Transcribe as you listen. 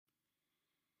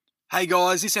Hey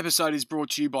guys, this episode is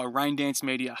brought to you by Raindance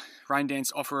Media. Raindance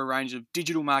offer a range of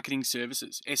digital marketing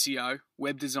services, SEO,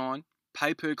 web design,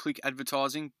 pay-per-click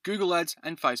advertising, Google Ads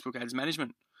and Facebook Ads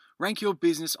management. Rank your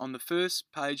business on the first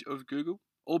page of Google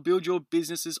or build your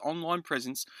business's online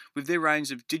presence with their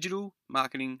range of digital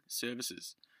marketing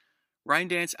services.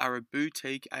 Raindance are a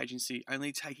boutique agency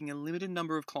only taking a limited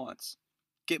number of clients.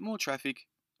 Get more traffic,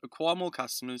 acquire more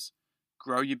customers,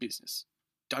 grow your business.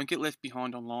 Don't get left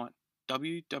behind online.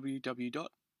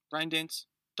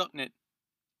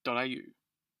 www.raindance.net.au.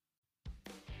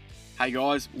 Hey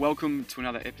guys, welcome to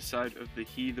another episode of the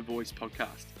Hear the Voice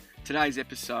podcast. Today's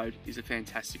episode is a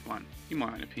fantastic one, in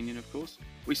my own opinion of course.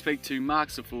 We speak to Mark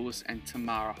Safoulis and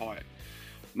Tamara Hyatt.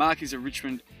 Mark is a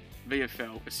Richmond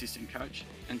VFL assistant coach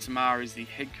and Tamara is the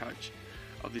head coach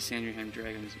of the Sandringham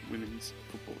Dragons women's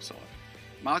football side.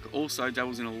 Mark also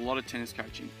dabbles in a lot of tennis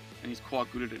coaching and he's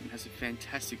quite good at it and has a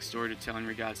fantastic story to tell in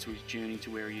regards to his journey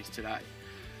to where he is today.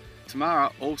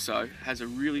 Tamara also has a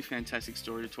really fantastic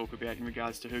story to talk about in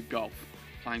regards to her golf,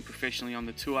 playing professionally on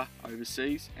the tour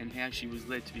overseas and how she was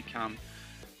led to become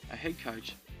a head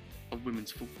coach of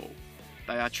women's football.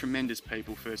 They are tremendous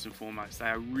people first and foremost. They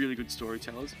are really good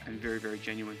storytellers and very, very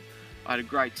genuine. I had a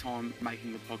great time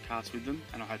making the podcast with them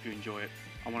and I hope you enjoy it.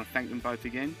 I want to thank them both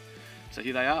again. So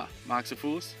here they are, Mark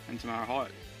Safoulis and Tamara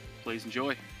Hyatt. Please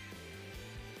enjoy.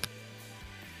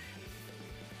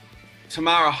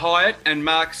 Tamara Hyatt and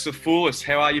Mark Safoulis,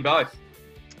 how are you both?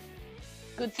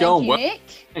 Good, thank you, Nick.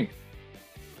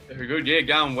 Very good, yeah,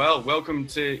 going well. Welcome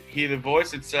to Hear the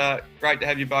Voice. It's great to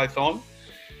have you both on.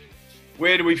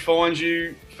 Where do we find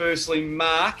you? Firstly,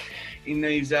 Mark, in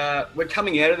these, we're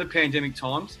coming out of the pandemic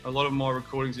times. A lot of my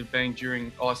recordings have been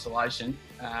during isolation.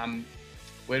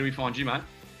 Where do we find you, mate?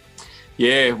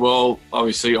 Yeah, well,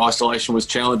 obviously isolation was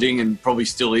challenging and probably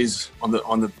still is on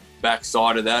the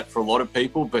backside of that for a lot of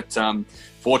people, but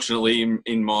fortunately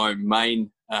in my main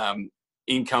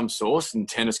income source in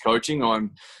tennis coaching,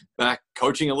 I'm back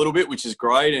coaching a little bit, which is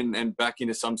great, and back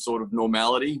into some sort of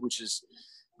normality, which is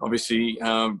obviously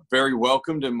very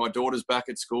welcomed. And my daughter's back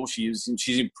at school. She's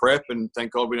in prep, and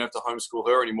thank God we don't have to homeschool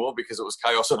her anymore because it was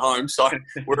chaos at home. So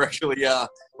we're actually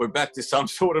we're back to some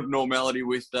sort of normality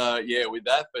with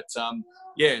that. But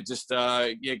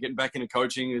getting back into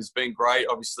coaching has been great.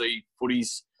 Obviously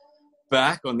footy's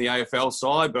back on the AFL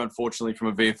side, but unfortunately from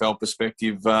a VFL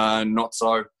perspective, not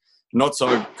so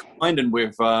kind, and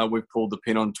we've pulled the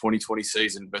pin on 2020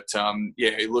 season. But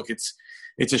look, it's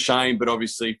a shame, but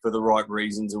obviously for the right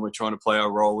reasons, and we're trying to play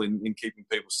our role in keeping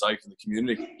people safe in the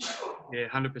community. Yeah,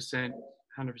 100%.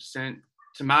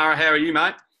 Tamara, how are you,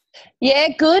 mate? Yeah,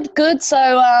 good. So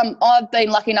I've been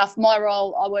lucky enough. My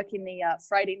role, I work in the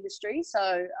freight industry,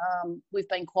 so we've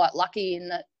been quite lucky in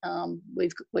that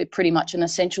we're pretty much an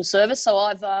essential service. So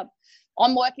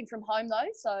I'm working from home though.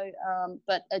 So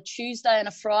but a Tuesday and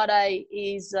a Friday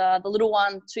is the little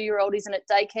one, 2-year-old, isn't at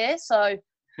daycare. So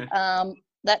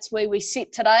that's where we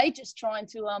sit today, just trying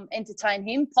to entertain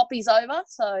him. Poppy's over.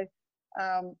 So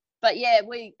but yeah,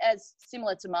 we, as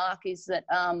similar to Mark, is that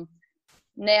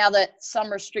now that some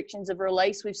restrictions have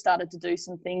released, we've started to do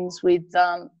some things with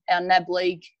our NAB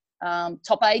League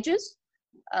top ages.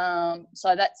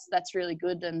 So that's really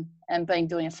good, and been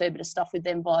doing a fair bit of stuff with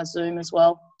them via Zoom as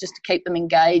well, just to keep them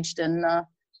engaged and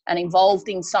involved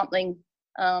in something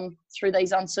through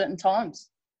these uncertain times.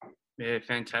 Yeah,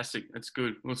 fantastic. That's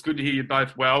good. Well, it's good to hear you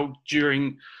both well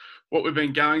during what we've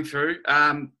been going through.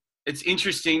 It's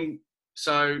interesting.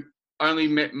 So only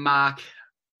met Mark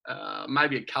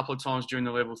maybe a couple of times during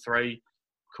the level 3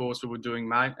 course we were doing,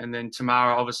 mate. And then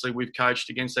Tamara, obviously we've coached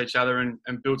against each other and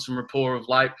built some rapport of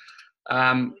late.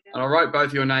 And I wrote both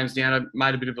of your names down. I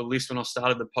made a bit of a list when I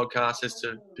started the podcast as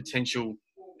to potential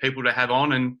people to have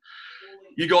on. And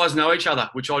you guys know each other,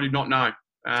 which I did not know.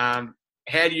 How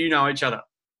do you know each other?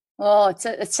 Oh,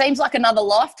 it seems like another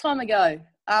lifetime ago.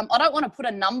 I don't want to put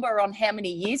a number on how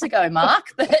many years ago,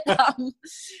 Mark, but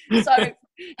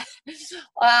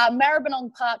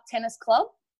Maribyrnong Park Tennis Club.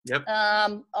 Yep.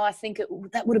 I think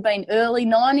that would have been early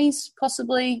 90s,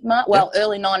 possibly, Mark. Well,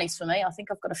 early 90s for me. I think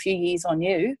I've got a few years on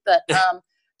you, but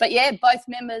yeah, both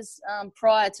members.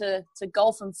 Prior to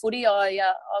golf and footy, I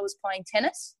was playing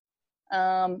tennis,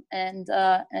 and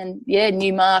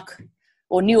knew Mark.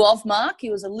 Or knew of Mark. He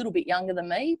was a little bit younger than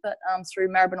me, but through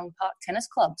Maribyrnong Park Tennis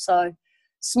Club. So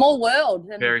small world.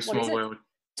 And very small world.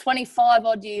 25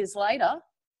 odd years later.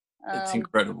 It's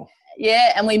incredible.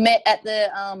 Yeah, and we met at the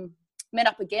met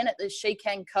up again at the She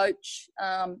Can Coach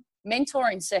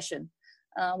mentoring session,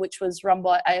 which was run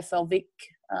by AFL Vic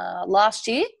last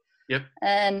year. Yep.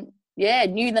 And yeah,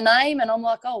 knew the name, and I'm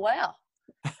like, oh wow.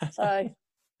 So,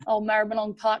 old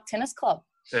Maribyrnong Park Tennis Club.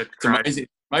 It's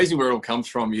amazing where it all comes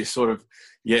from. You sort of,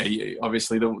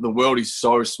 obviously the world is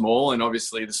so small, and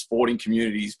obviously the sporting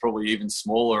community is probably even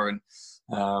smaller. And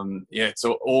it's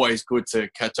always good to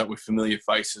catch up with familiar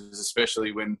faces,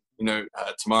 especially when,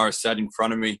 Tamara sat in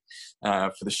front of me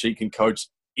for the She Can Coach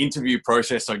interview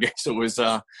process. I guess it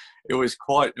was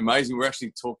quite amazing. We're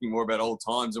actually talking more about old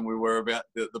times than we were about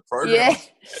the program. Yeah,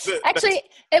 actually,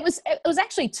 it was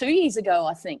actually 2 years ago,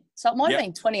 I think. So it might have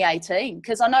been 2018,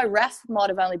 because I know Raf might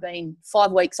have only been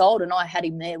 5 weeks old, and I had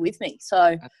him there with me.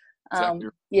 So, exactly.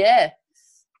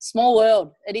 Small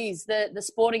world. It is the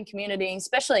sporting community,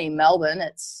 especially in Melbourne.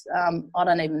 It's I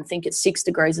don't even think it's 6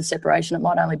 degrees of separation. It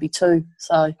might only be 2.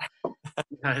 So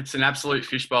it's an absolute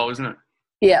fishbowl, isn't it?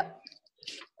 Yeah.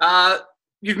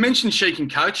 You've mentioned She Can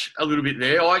Coach a little bit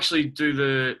there. I actually do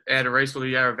the Outer East or the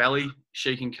Yarra Valley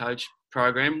She Can Coach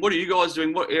program. What are you guys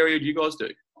doing? What area do you guys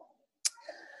do?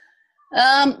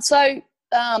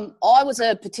 I was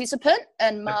a participant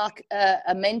and Mark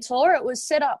a mentor. It was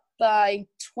set up by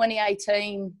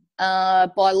 2018 by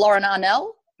Lauren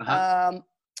Arnell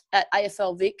at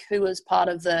AFL Vic, who was part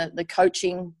of the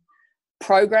coaching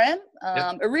program.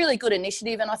 A really good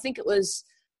initiative, and I think it was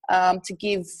to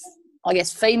give, I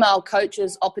guess, female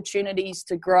coaches opportunities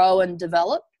to grow and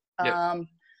develop. I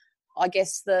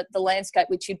guess the landscape,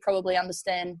 which you'd probably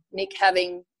understand, Nick,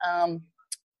 having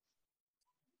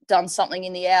done something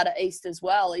in the Outer East as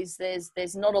well, is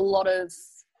there's not a lot of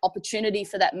opportunity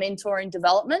for that mentoring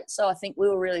development. So I think we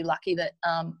were really lucky that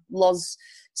Loz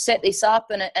set this up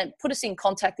and put us in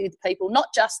contact with people, not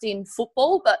just in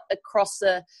football, but across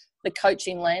the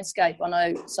coaching landscape. I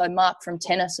know, so Mark from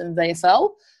tennis and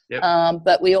VFL,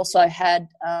 but we also had,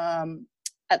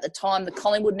 at the time, the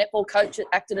Collingwood netball coach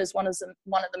acted as one of the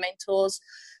mentors.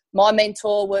 My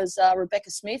mentor was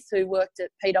Rebecca Smith, who worked at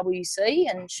PwC,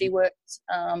 and she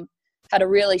had a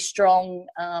really strong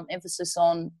emphasis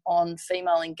on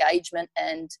female engagement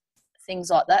and things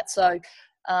like that. So,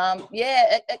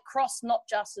 it crossed not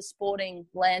just the sporting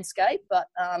landscape, but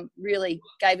really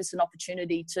gave us an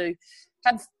opportunity to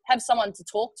have someone to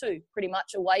talk to, pretty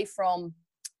much away from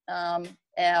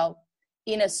our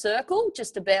inner circle,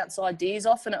 just to bounce ideas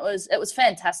off. And it was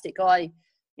fantastic. I've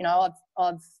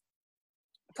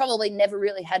probably never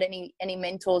really had any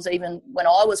mentors, even when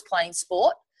I was playing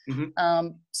sport.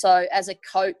 So as a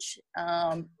coach,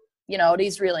 it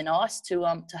is really nice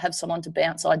to have someone to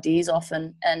bounce ideas off.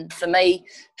 And for me,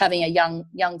 having a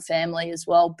young family as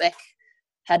well, Beck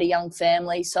had a young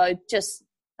family. So just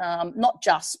not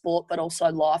just sport, but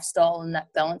also lifestyle and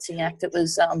that balancing act. It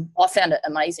was, I found it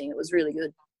amazing. It was really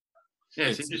good. Yeah,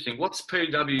 it's interesting. What's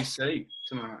PwC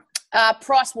tomorrow?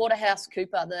 Price Waterhouse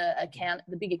Cooper,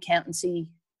 the big accountancy.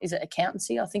 Is it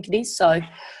accountancy? I think it is. So,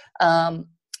 and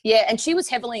she was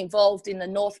heavily involved in the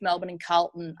North Melbourne and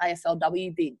Carlton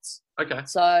AFLW bids. Okay.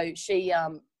 So she,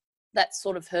 that's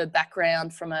sort of her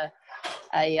background from I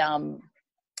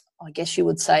guess you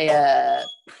would say I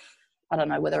don't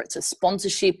know whether it's a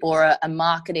sponsorship or a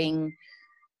marketing,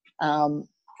 avenue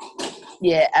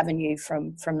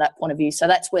from that point of view. So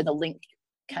that's where the link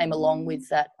came along with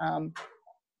that.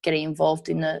 Getting involved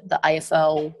in the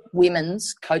AFL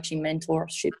women's coaching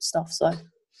mentorship stuff. So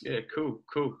yeah, cool.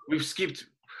 We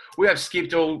have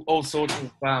skipped all sorts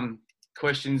of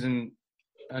questions and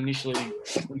initially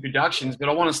introductions, but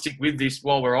I want to stick with this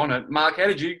while we're on it. Mark, how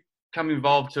did you come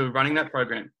involved to running that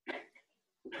program?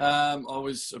 I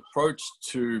was approached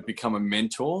to become a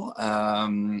mentor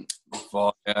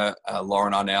via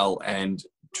Lauren Arnell and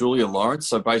Julia Lawrence.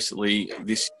 So basically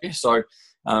this year. So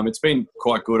it's been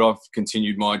quite good. I've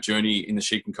continued my journey in the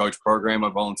She Can Coach program. I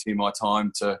volunteer my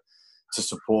time to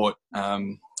support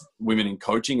women in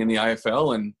coaching in the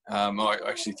AFL, and I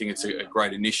actually think it's a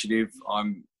great initiative.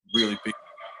 I'm really big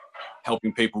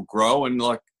helping people grow, and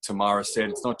like Tamara said,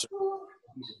 it's not just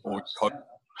for coach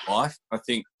life. I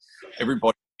think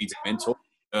everybody needs a mentor.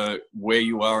 Where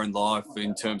you are in life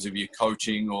in terms of your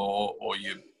coaching or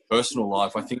your personal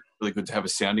life, I think it's really good to have a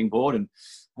sounding board,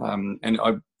 and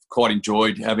I've quite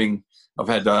enjoyed having. I've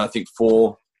had I think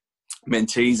 4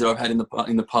 mentees that I've had in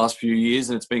the past few years,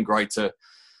 and it's been great to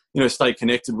stay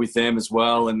connected with them as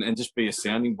well, and just be a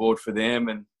sounding board for them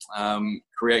and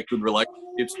create good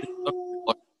relationships.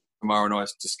 Like Tamara and I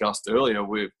discussed earlier,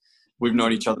 we've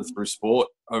known each other through sport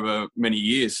over many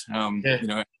years.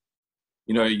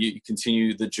 You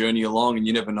continue the journey along, and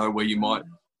you never know where you might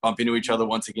bump into each other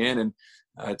once again. And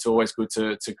it's always good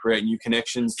to create new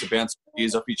connections, to bounce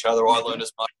ideas off each other. I learn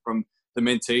as much from the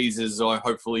mentees as I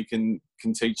hopefully can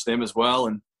teach them as well.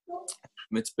 And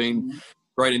it's been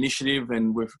great initiative,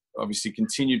 and we've obviously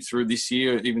continued through this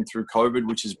year, even through COVID,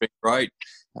 which has been great.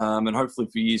 And hopefully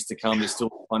for years to come, there's still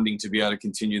funding to be able to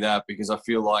continue that, because I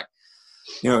feel like,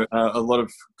 a lot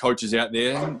of coaches out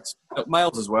there,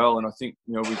 males as well, and I think,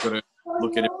 we've got to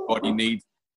look at everybody needs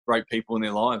great people in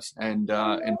their lives, and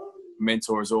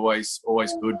mentor is always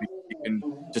good, because you can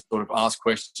just sort of ask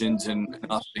questions and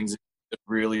ask things that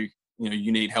really,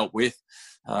 you need help with.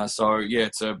 So yeah,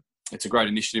 it's a great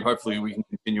initiative. Hopefully we can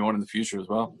continue on in the future as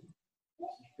well.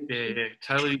 Yeah,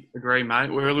 totally agree, mate.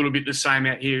 We're a little bit the same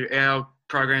out here. Our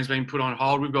program's been put on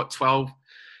hold. We've got 12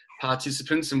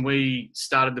 participants, and we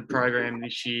started the program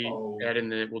this year out in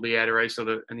the Outer East and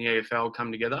the EFL come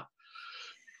together,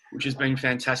 which has been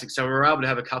fantastic. So we were able to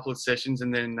have a couple of sessions,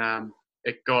 and then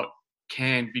it got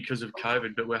canned because of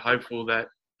COVID. But we're hopeful that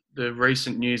the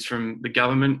recent news from the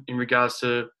government in regards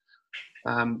to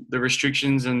the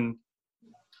restrictions and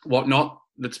whatnot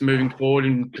that's moving forward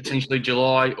in potentially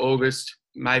July, August,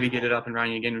 maybe get it up and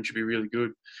running again, which would be really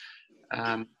good.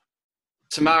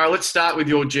 Tamara, let's start with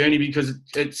your journey, because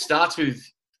it starts with,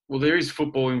 there is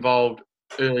football involved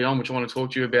early on, which I want to talk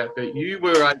to you about, but you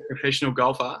were a professional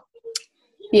golfer.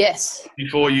 Yes.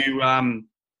 Before you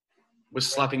was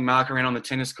slapping Mark around on the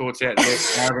tennis courts out there.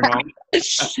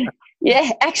 Yeah,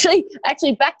 actually,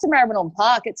 back to Maribyrnong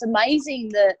Park. It's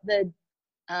amazing the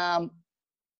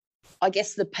I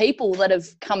guess the people that have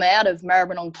come out of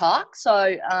Maribyrnong Park.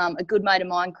 So a good mate of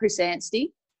mine, Chris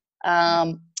Anstey,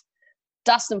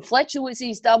 Dustin Fletcher was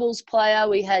his doubles player.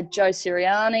 We had Joe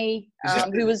Sirianni,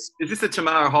 who was... Is this the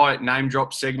Tamara Hyatt name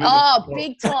drop segment? Oh,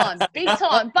 big time. But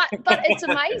it's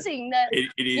amazing that, it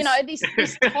is.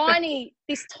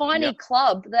 this tiny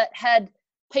club that had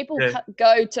people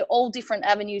go to all different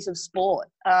avenues of sport.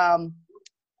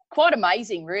 Quite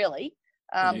amazing, really.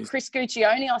 Chris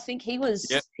Guccione, I think he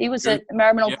was at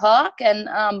Maribyrnong Park, and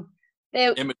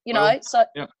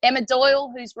Emma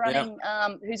Doyle, who's running,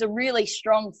 who's a really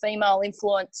strong female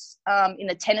influence in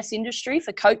the tennis industry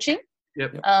for coaching.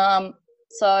 Yep. But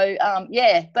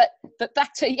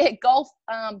back to golf.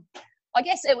 I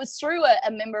guess it was through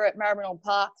a member at Maribyrnong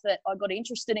Park that I got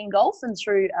interested in golf, and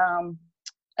through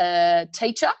a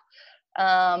teacher.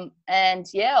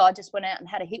 I just went out and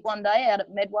had a hit one day out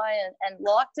at Medway and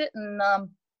liked it. And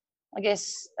I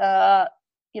guess,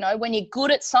 when you're good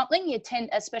at something, you tend,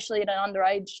 especially at an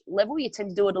underage level, you tend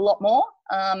to do it a lot more.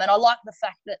 And I like the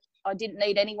fact that I didn't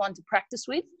need anyone to practice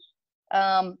with.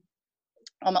 I'm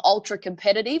ultra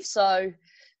competitive. So,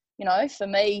 for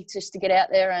me, just to get out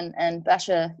there and bash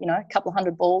a couple of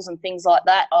hundred balls and things like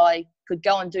that, I could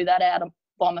go and do that out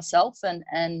by myself and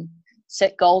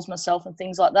set goals myself and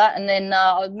things like that. And then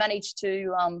I managed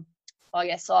to,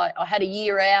 I had a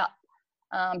year out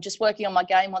just working on my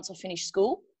game once I finished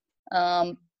school.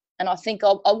 And I think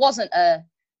I wasn't a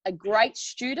great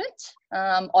student.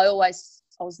 I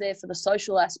was there for the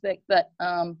social aspect, but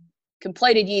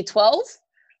completed year 12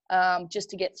 just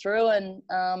to get through, and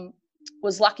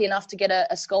was lucky enough to get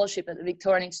a scholarship at the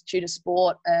Victorian Institute of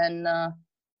Sport, and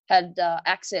had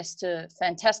access to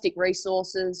fantastic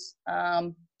resources,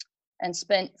 and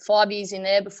spent 5 years in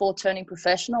there before turning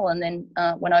professional, and then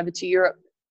went over to Europe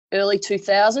early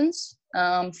 2000s.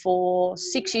 For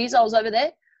 6 years I was over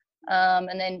there.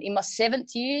 And then in my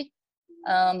 7th year,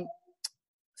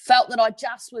 felt that I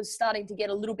just was starting to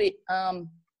get a little bit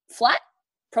flat,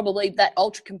 probably that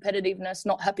ultra competitiveness,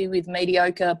 not happy with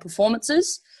mediocre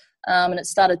performances. And it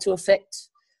started to affect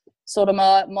sort of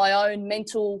my own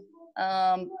mental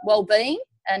well-being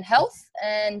and health,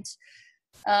 and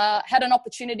had an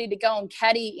opportunity to go and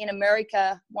caddy in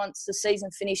America once the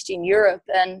season finished in Europe.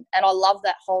 And I love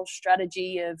that whole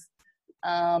strategy of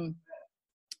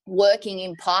working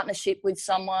in partnership with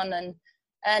someone,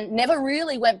 and never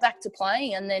really went back to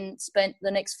playing, and then spent the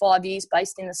next 5 years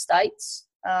based in the States,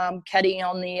 caddying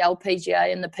on the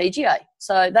LPGA and the PGA.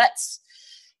 So that's,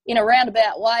 in a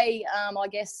roundabout way, I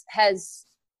guess, has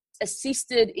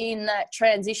assisted in that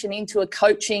transition into a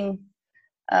coaching,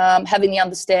 having the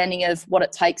understanding of what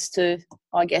it takes to,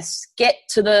 I guess, get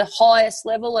to the highest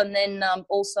level, and then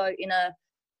also in a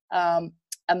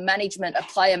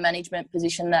player management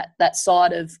position, that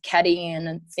side of caddying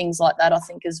and things like that, I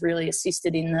think has really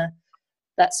assisted in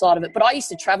that side of it. But I used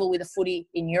to travel with a footy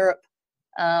in Europe.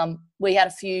 We had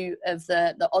a few of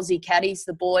the Aussie caddies,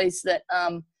 the boys that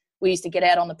we used to get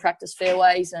out on the practice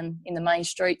fairways and in the main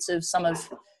streets of some of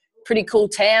pretty cool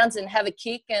towns and have a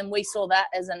kick, and we saw that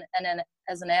as an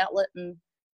outlet. And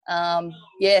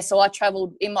so I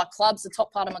travelled in my clubs, the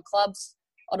top part of my clubs,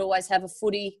 I'd always have a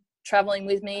footy travelling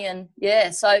with me, and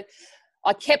so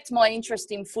I kept my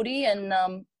interest in footy, and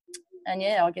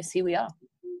I guess here we are.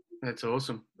 That's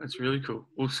awesome. That's really cool.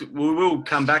 We'll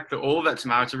come back to all of that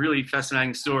tomorrow. It's a really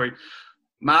fascinating story.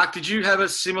 Mark, did you have a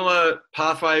similar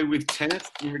pathway with tennis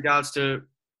in regards to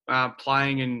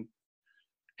playing, and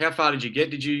how far did you get?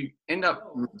 Did you end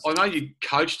up – I know you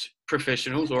coached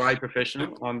professionals or a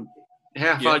professional.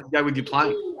 How far did you go with your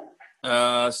playing?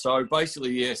 So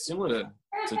basically, similar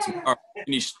to tomorrow. I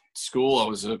finished school. I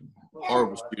was a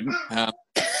horrible student.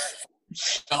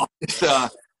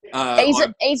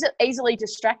 Easily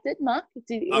distracted, Mark?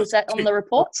 Was that on the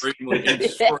reports?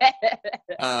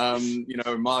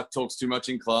 Mark talks too much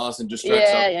in class and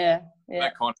distracts that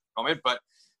kind of comment. But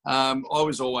I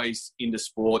was always into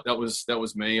sport. That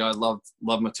was me. I loved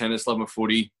my tennis, loved my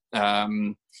footy. I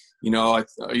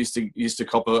used to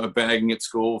cop a bagging at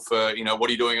school for, what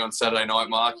are you doing on Saturday night,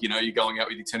 Mark? You're going out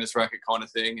with your tennis racket kind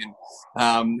of thing.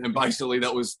 And basically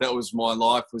that was my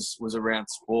life was around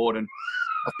sport. And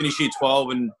I finished year 12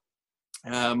 and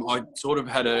I sort of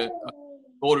had a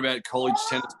thought about college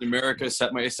tennis in America,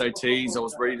 sat my SATs. I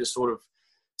was ready to sort of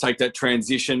take that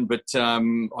transition, but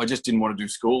I just didn't want to do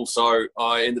school. So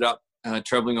I ended up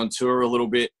traveling on tour a little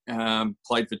bit,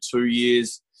 played for 2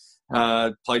 years,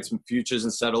 played some futures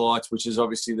and satellites, which is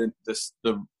obviously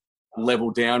the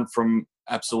level down from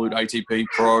absolute ATP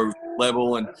pro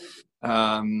level. And,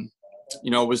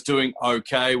 I was doing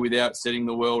okay without setting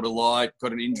the world alight,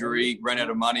 got an injury, ran out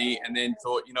of money, and then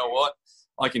thought, you know what,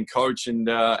 I can coach and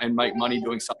make money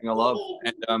doing something I love.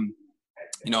 And,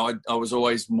 I was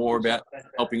always more about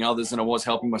helping others than I was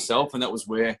helping myself. And that was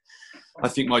where I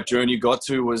think my journey got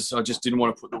to, was I just didn't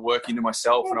want to put the work into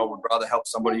myself, and I would rather help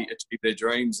somebody achieve their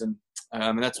dreams. And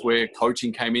that's where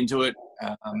coaching came into it.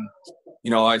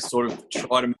 I sort of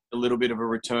tried to make a little bit of a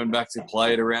return back to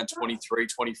play at around 23,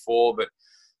 24, but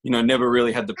never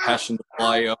really had the passion to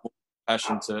play, or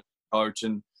passion to coach,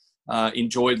 and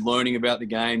enjoyed learning about the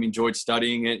game, enjoyed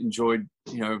studying it, enjoyed,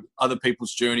 other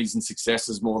people's journeys and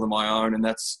successes more than my own. And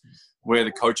that's where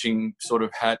the coaching sort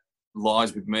of hat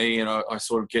lies with me. And I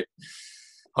sort of get,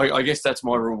 I guess that's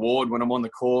my reward when I'm on the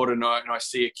court and I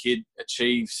see a kid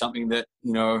achieve something that,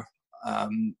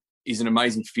 is an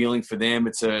amazing feeling for them.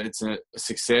 It's a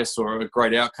success or a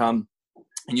great outcome.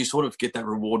 And you sort of get that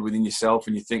reward within yourself,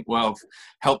 and you think, well, I've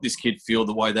helped this kid feel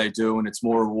the way they do, and it's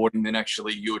more rewarding than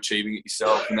actually you achieving it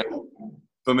yourself. And that,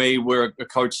 for me, where a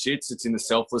coach sits, it's in the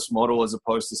selfless model as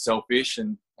opposed to selfish.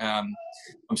 And I'm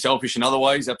selfish in other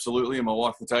ways, absolutely, and my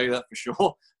wife will tell you that for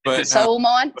sure. But so will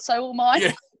mine.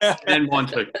 Yeah. And mine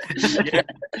too. Yeah.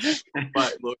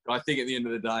 But look, I think at the end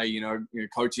of the day,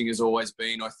 coaching has always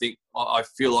been, I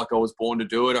feel like I was born to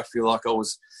do it. I feel like I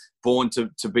was born to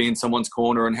be in someone's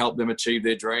corner and help them achieve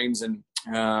their dreams. And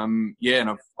and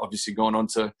I've obviously gone on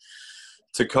to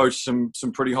coach some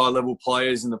pretty high level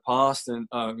players in the past and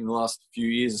in the last few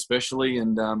years especially.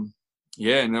 And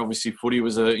and obviously footy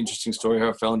was an interesting story how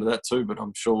I fell into that too, but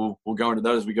I'm sure we'll go into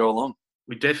that as we go along.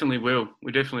 We definitely will.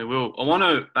 I want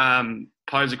to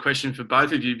pose a question for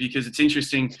both of you, because it's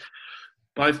interesting,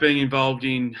 both being involved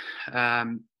in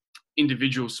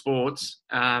individual sports.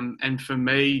 And for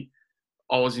me,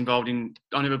 I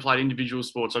never played individual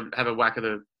sports. I'd have a whack at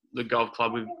the golf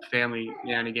club with family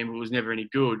now and again, but it was never any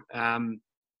good.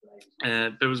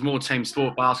 There was more team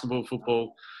sport, basketball,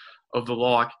 football, of the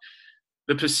like.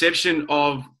 The perception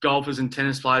of golfers and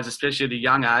tennis players, especially at a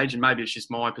young age, and maybe it's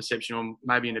just my perception or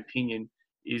maybe an opinion,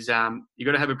 is you've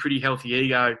got to have a pretty healthy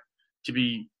ego to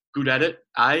be good at it,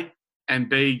 A, and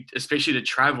B, especially to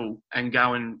travel and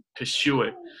go and pursue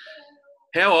it.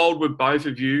 How old were both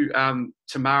of you?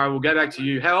 Tamara, we'll go back to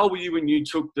you. How old were you when you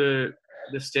took the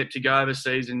step to go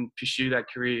overseas and pursue that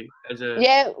career as an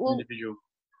individual?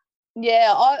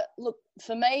 Yeah,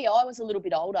 for me, I was a little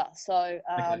bit older. So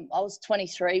I was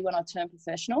 23 when I turned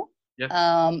professional. Yep.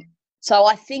 So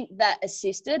I think that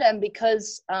assisted. And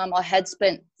because I had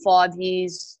spent 5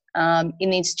 years in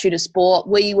the Institute of Sport,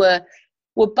 we were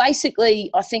basically,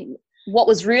 I think what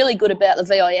was really good about the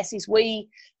VIS is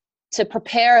to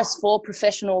prepare us for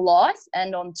professional life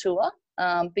and on tour,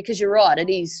 because you're right, it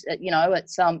is,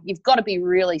 it's you've got to be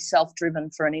really self-driven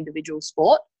for an individual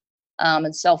sport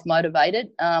and self-motivated.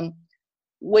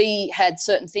 We had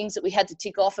certain things that we had to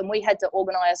tick off, and we had to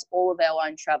organise all of our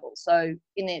own travel. So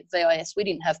in the VIS, we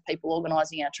didn't have people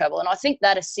organising our travel. And I think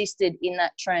that assisted in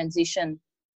that transition,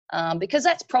 because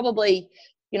that's probably,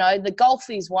 the golf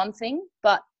is one thing,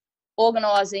 but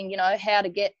organising, how to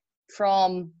get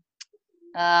from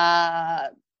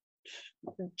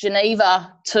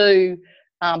Geneva to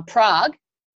Prague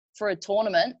for a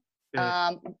tournament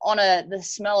on the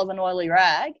smell of an oily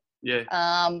rag. Yeah.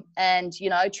 And,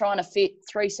 trying to fit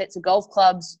 3 sets of golf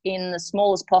clubs in the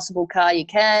smallest possible car you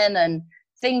can and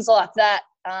things like that.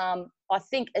 I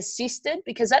think assisted,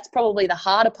 because that's probably the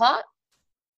harder part.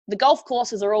 The golf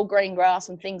courses are all green grass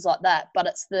and things like that, but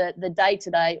it's the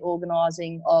day-to-day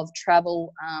organising of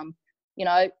travel. You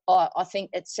know, I think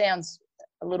it sounds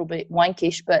a little bit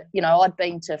wankish, but, you know, I'd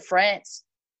been to France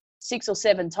 6 or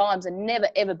 7 times and never,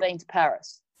 ever been to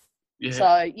Paris. Yeah.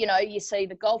 So, you know, you see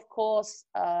the golf course,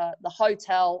 the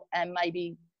hotel, and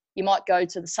maybe you might go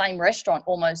to the same restaurant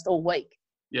almost all week.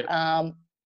 Yeah.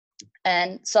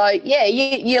 And so, yeah,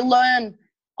 you learn,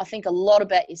 I think, a lot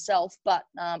about yourself. But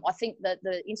I think that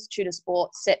the Institute of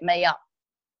Sport set me up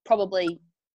probably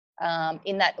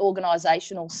in that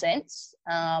organisational sense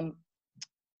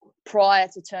prior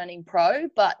to turning pro.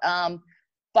 But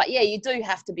yeah, you do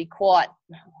have to be quite,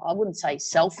 I wouldn't say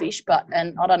selfish,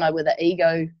 and I don't know whether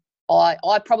ego,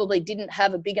 I probably didn't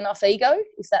have a big enough ego,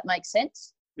 if that makes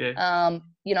sense. Yeah.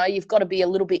 You know, you've got to be a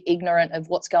little bit ignorant of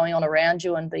what's going on around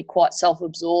you and be quite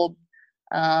self-absorbed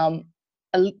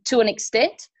to an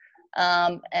extent.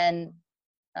 And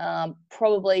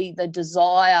probably the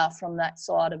desire from that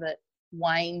side of it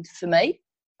waned for me,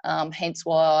 hence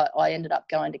why I ended up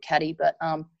going to caddy.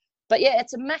 But yeah,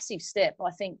 it's a massive step,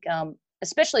 I think,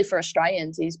 especially for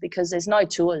Australians, is because there's no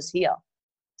tours here.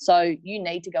 So you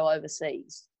need to go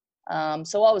overseas.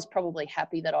 So I was probably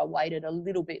happy that I waited a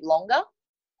little bit longer.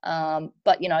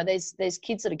 But, you know, there's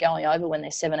kids that are going over when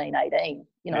they're 17, 18,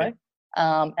 you know,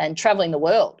 and travelling the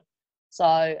world.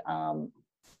 So,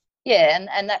 yeah,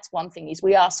 and that's one thing, is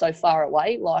we are so far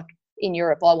away. Like in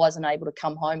Europe, I wasn't able to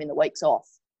come home in the weeks off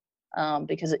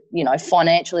because, you know,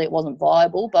 financially it wasn't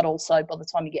viable, but also by the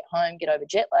time you get home, get over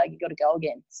jet lag, you've got to go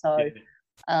again. So,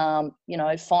 you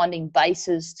know, finding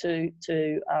bases to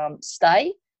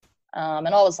stay. And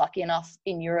I was lucky enough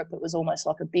in Europe, it was almost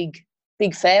like a big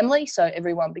family. So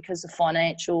everyone, because the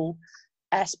financial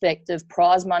aspect of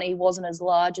prize money wasn't as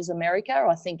large as America,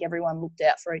 I think everyone looked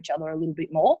out for each other a little bit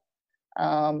more.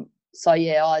 So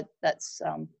yeah,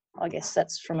 I guess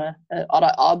that's from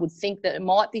I would think that it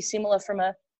might be similar from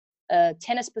a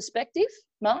tennis perspective,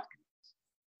 Mark.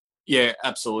 Yeah,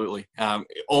 absolutely.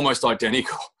 Almost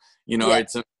identical. You know,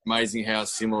 It's amazing how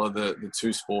similar the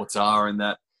two sports are, and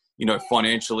that, you know,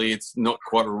 financially it's not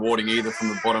quite rewarding either from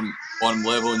the bottom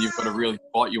level, and you've got to really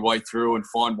fight your way through and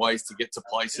find ways to get to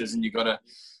places, and you've got to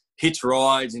hitch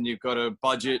rides, and you've got to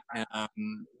budget.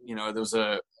 You know, there was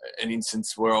an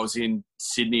instance where I was in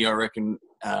Sydney, I reckon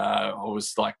I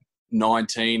was like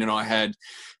 19 and I had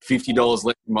 $50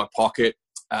 left in my pocket.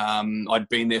 I'd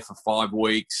been there for 5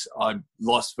 weeks. I'd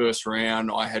lost first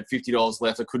round. I had $50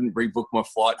 left. I couldn't rebook my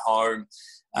flight home.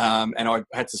 And I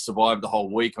had to survive the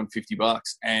whole week on $50.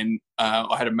 And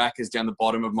I had a Macca's down the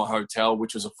bottom of my hotel,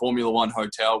 which was a Formula One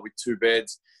hotel with 2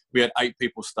 beds. We had 8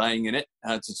 people staying in it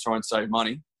to try and save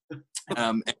money.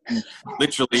 And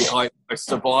literally, I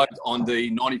survived on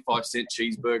the 95-cent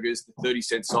cheeseburgers, the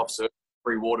 30-cent soft serve,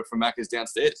 free water from Macca's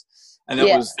downstairs. And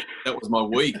that was my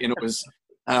week. And it was,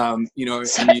 you know.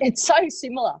 It's so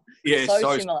similar. Yeah,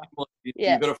 so similar.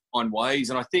 You've got to find ways.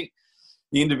 And I think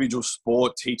the individual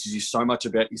sport teaches you so much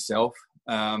about yourself.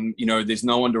 You know, there's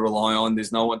no one to rely on.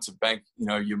 There's no one to bank, you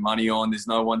know, your money on. There's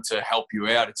no one to help you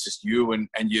out. It's just you and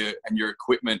your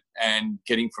equipment, and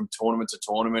getting from tournament to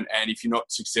tournament. And if you're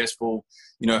not successful,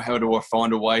 you know, how do I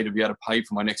find a way to be able to pay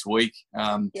for my next week?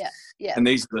 And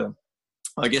these are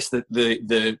I guess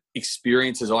the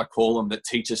experiences, I call them, that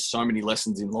teach us so many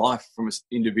lessons in life from an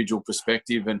individual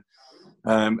perspective. And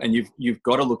you've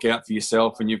got to look out for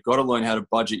yourself, and you've got to learn how to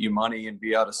budget your money and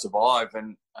be able to survive.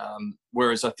 And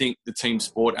whereas I think the team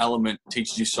sport element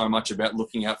teaches you so much about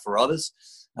looking out for others.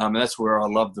 And that's where I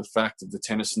love the fact of the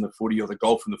tennis and the footy, or the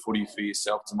golf and the footy for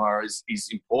yourself, Tamara, is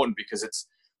important, because it's,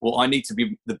 well, I need to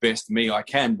be the best me I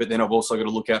can, but then I've also got to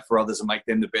look out for others and make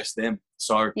them the best them.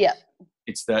 So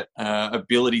it's that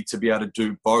ability to be able to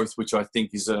do both, which I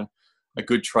think is a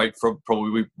good trait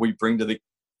probably we bring to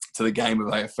the game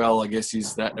of AFL, I guess,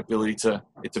 is that ability to,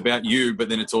 it's about you, but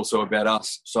then it's also about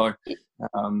us. So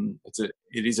it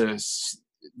is a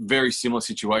very similar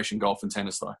situation, golf and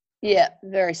tennis, though. Yeah,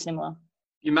 very similar.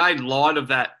 You made light of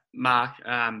that, Mark,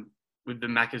 with the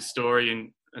Macca's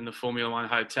story and the Formula One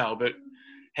hotel, but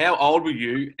how old were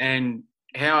you, and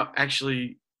how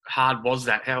actually hard was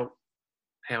that? How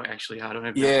actually hard?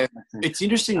 It's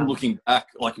interesting looking back.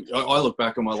 Like, I look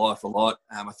back on my life a lot.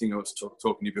 I think I was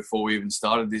talking to you before we even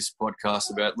started this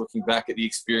podcast about looking back at the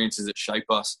experiences that shape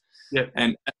us. Yeah.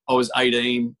 And I was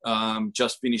 18,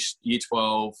 just finished year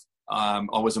 12. I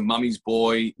was a mummy's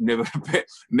boy. Never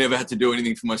had to do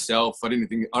anything for myself. I don't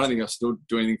think I still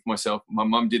do anything for myself. My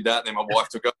mum did that, and then my wife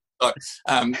took over.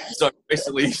 So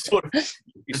basically, you sort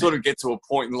of get to a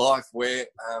point in life where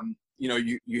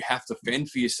you have to fend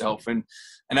for yourself. And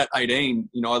at 18,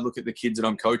 I look at the kids that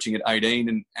I'm coaching at 18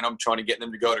 and I'm trying to get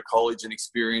them to go to college and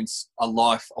experience a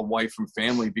life away from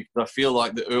family, because I feel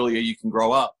like the earlier you can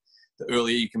grow up, the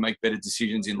earlier you can make better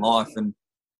decisions in life. And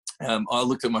I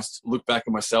look back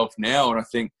at myself now and I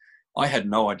think I had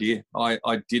no idea. I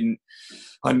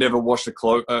never washed an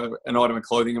item of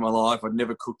clothing in my life. I'd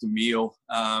never cooked a meal.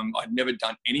 I'd never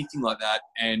done anything like that.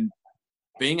 And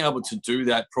being able to do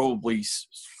that probably,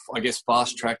 I guess,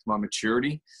 fast-tracked my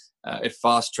maturity. It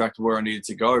fast-tracked where I needed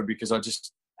to go because I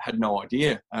just had no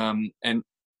idea. And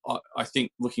I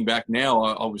think looking back now,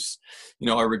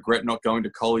 I regret not going to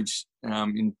college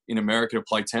in America to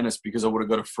play tennis, because I would have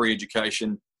got a free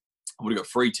education. I would have got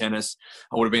free tennis.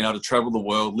 I would have been able to travel the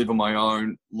world, live on my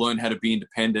own, learn how to be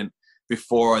independent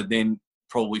before I then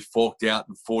probably forked out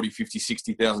 $40,000,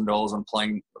 $50,000, $60,000 on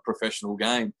playing a professional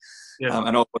game. Yeah.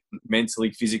 And I wasn't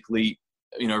mentally, physically,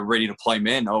 ready to play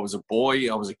men. I was a boy.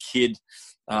 I was a kid.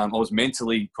 I was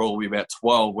mentally probably about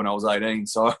 12 when I was 18.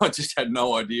 So I just had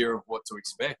no idea of what to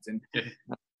expect. And,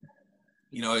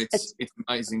 it's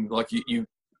amazing. Like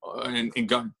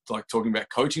talking about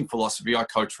coaching philosophy, I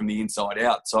coach from the inside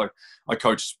out. So I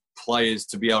coach players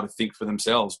to be able to think for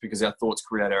themselves, because our thoughts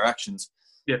create our actions.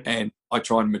 Yeah. And I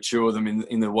try and mature them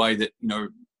in the way that,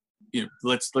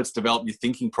 let's develop your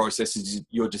thinking processes,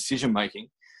 your decision making,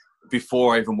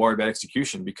 before I even worry about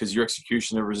execution, because your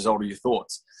execution is a result of your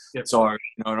thoughts. Yep. So, and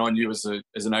I knew as an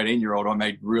 18-year-old, I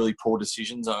made really poor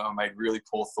decisions. I made really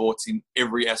poor thoughts in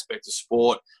every aspect of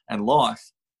sport and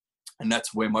life. And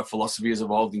that's where my philosophy has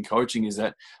evolved in coaching, is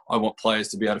that I want players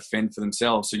to be able to fend for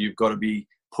themselves. So you've got to be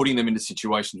putting them into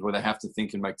situations where they have to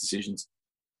think and make decisions.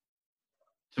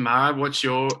 Tamara, what's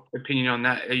your opinion on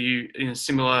that? Are you in a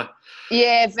similar?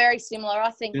 Yeah, very similar.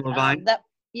 I think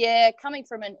coming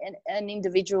from an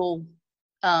individual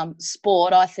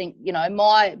sport, I think,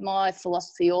 my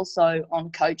philosophy also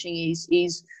on coaching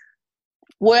is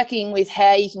working with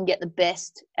how you can get the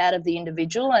best out of the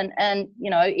individual. And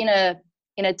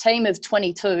in a team of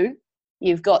 22,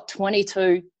 you've got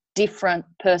 22 different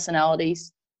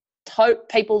personalities,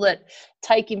 people that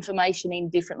take information in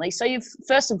differently. So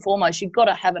first and foremost, you've got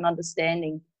to have an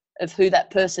understanding of who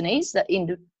that person is,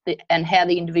 and how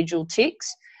the individual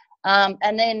ticks.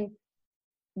 And then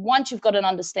once you've got an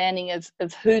understanding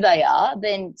of who they are,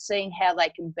 then seeing how they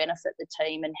can benefit the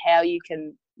team and how you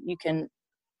can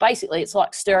basically, it's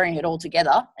like stirring it all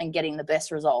together and getting the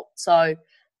best result. So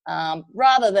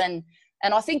rather than,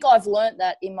 and I think I've learnt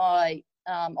that in my,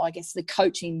 the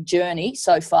coaching journey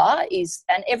so far is,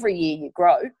 and every year you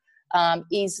grow,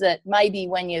 is that maybe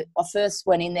when I first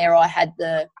went in there, I had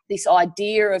this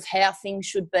idea of how things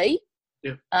should be.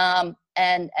 Yeah.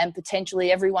 And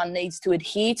potentially everyone needs to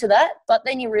adhere to that. But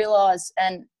then you realise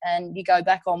and you go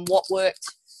back on what worked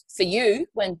for you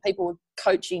when people were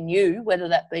coaching you, whether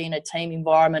that be in a team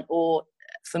environment or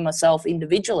for myself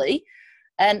individually.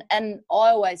 And I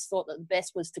always thought that the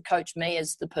best was to coach me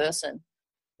as the person,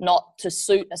 not to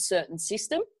suit a certain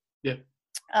system. Yeah.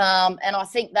 And I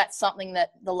think that's something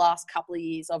that the last couple of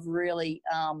years I've really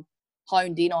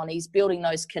honed in on, is building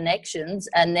those connections,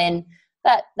 and then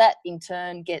that in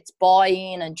turn gets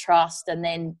buy-in and trust, and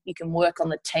then you can work on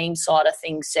the team side of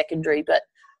things secondary, but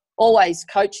always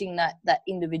coaching that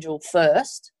individual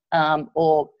first,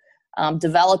 or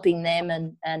developing them,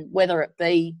 and whether it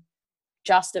be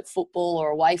just at football or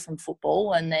away from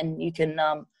football, and then you can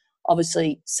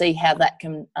obviously see how that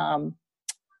can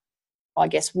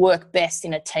work best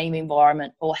in a team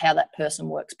environment, or how that person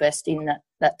works best in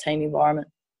that team environment.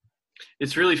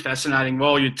 It's really fascinating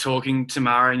while you're talking,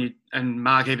 Tamara, and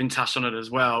Mark even touched on it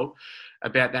as well,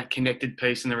 about that connected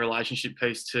piece and the relationship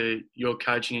piece to your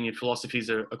coaching, and your philosophies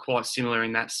are quite similar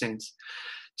in that sense.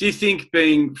 Do you think,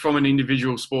 being from an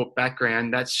individual sport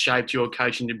background, that's shaped your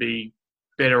coaching to be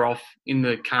better off in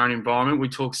the current environment? We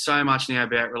talk so much now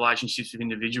about relationships with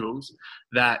individuals,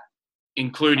 that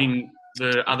including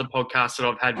the other podcasts that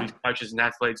I've had with coaches and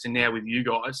athletes, and now with you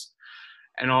guys,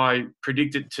 and I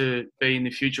predict it to be in the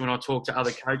future when I talk to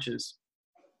other coaches.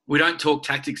 We don't talk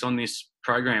tactics on this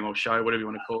program or show, whatever you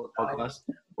want to call it, podcast.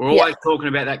 We're always talking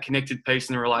about that connected piece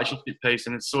and the relationship piece,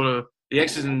 and it's sort of the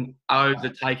X's and O's are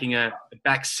taking a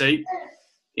back seat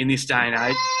in this day and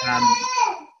age.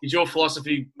 Is your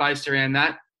philosophy based around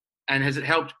that? And has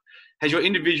your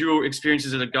individual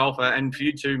experiences as a golfer, and for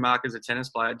you too, Mark, as a tennis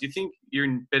player, do you think you're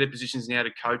in better positions now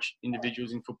to coach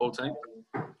individuals in football teams?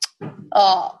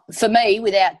 For me,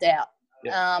 without doubt.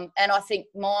 Yeah. And I think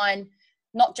mine,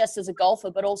 not just as a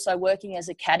golfer, but also working as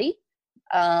a caddy.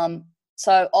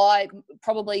 So I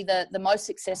probably the most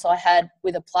success I had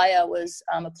with a player was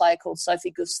a player called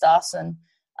Sophie Gustafsson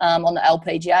on the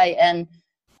LPGA. And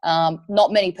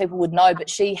not many people would know, but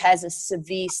she has a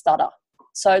severe stutter.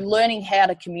 So learning how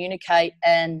to communicate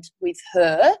and with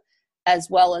her, as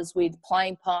well as with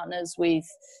playing partners, with,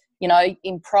 you know,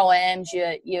 in pro-ams,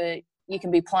 you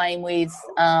can be playing with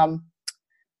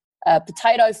a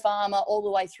potato farmer all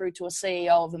the way through to a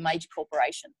CEO of a major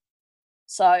corporation.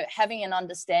 So having an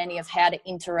understanding of how to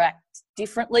interact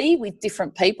differently with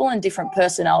different people and different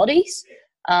personalities,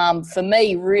 for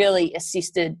me, really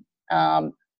assisted,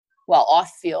 I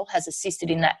feel has assisted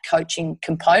in that coaching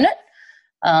component,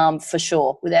 for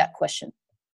sure, without question.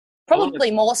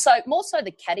 Probably more so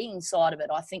the caddying side of it,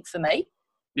 I think, for me,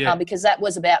 because that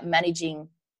was about managing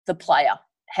the player.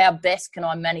 How best can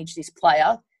I manage this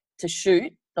player to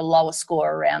shoot the lowest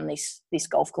score around this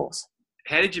golf course?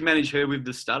 How did you manage her with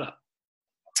the stutter?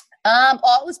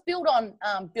 It was built on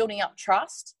building up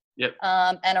trust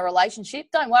and a relationship.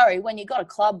 Don't worry, when you got a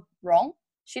club wrong,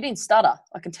 she didn't stutter.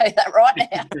 I can tell you that right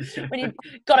now. When you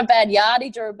got a bad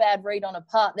yardage or a bad read on a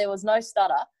putt, there was no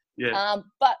stutter. Yeah.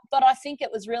 But I think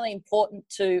it was really important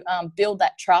to build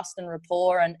that trust and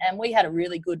rapport, and we had a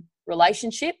really good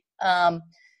relationship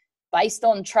based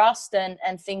on trust and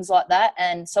things like that.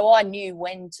 And so I knew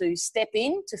when to step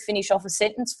in to finish off a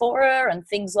sentence for her and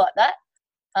things like that.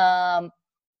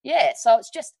 So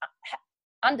it's just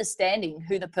understanding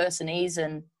who the person is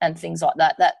and things like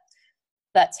that.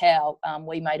 That's how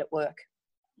we made it work.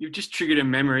 You've just triggered a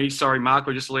memory. Sorry, Mark,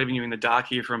 we're just leaving you in the dark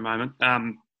here for a moment.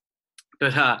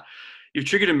 But you've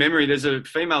triggered a memory. There's a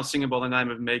female singer by the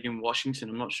name of Megan Washington.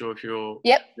 I'm not sure if you're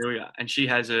familiar. And she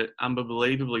has an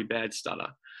unbelievably bad stutter.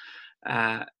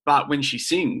 But when she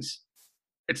sings,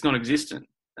 it's non-existent.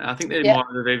 I think there might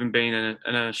have even been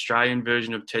an Australian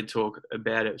version of TED Talk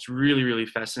about it. It's really, really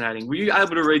fascinating. Were you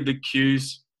able to read the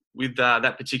cues with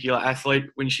that particular athlete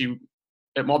when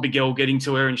it might be girl getting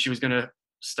to her and she was going to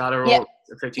stutter or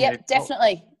affecting her?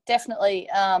 Definitely.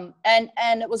 And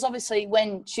it was obviously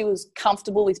when she was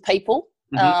comfortable with people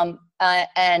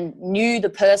and knew the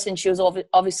person, she was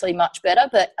obviously much better.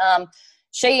 But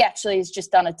she actually has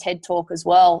just done a TED Talk as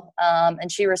well,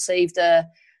 and she received an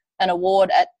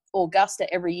award at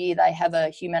Augusta. Every year they have a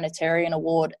humanitarian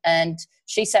award, and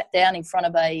she sat down in front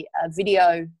of a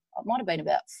video. It might have been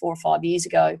about 4 or 5 years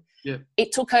ago. Yeah.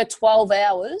 It took her 12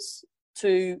 hours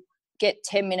to get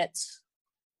 10 minutes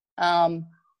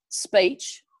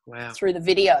speech through the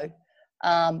video,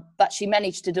 but she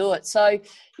managed to do it. So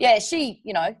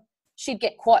she'd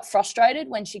get quite frustrated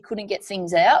when she couldn't get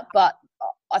things out, but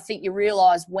I think you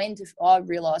realise I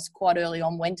realised quite early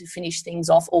on when to finish things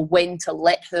off or when to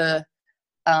let her,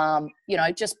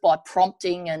 just by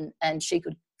prompting and she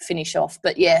could finish off.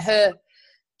 But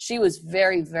she was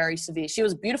very, very severe. She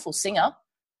was a beautiful singer,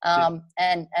 and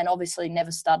obviously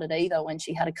never stuttered either when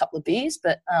she had a couple of beers.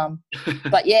 But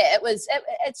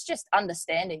it's just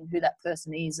understanding who that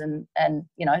person is, and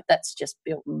that's just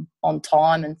built on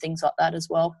time and things like that as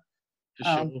well. For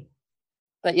sure.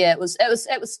 But it was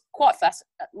quite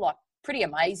pretty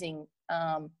amazing.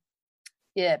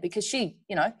 Because she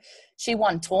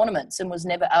won tournaments and was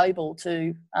never able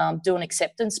to do an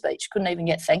acceptance speech. Couldn't even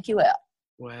get thank you out.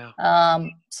 Wow.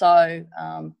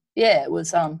 It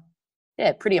was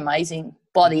pretty amazing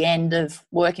by the end of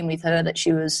working with her that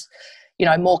she was,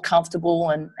 more comfortable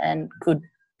and could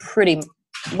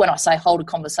when I say hold a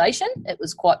conversation, it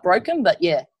was quite broken, but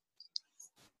yeah.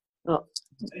 Oh.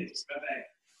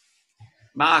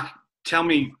 Mark, tell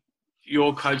me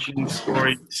your coaching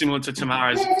story similar to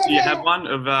Tamara's. Do you have one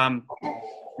of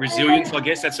resilience? I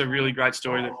guess that's a really great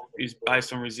story that is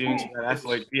based on resilience of that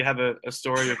athlete. Do you have a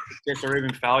story of success or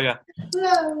even failure?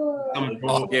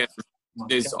 Yeah,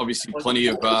 there's obviously plenty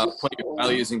of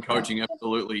failures in coaching,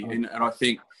 absolutely. And I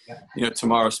think,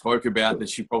 Tamara spoke about that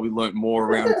she probably learnt more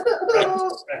around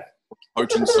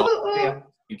coaching side. I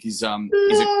think is a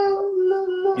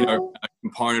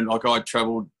component. Like I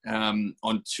travelled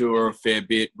on tour a fair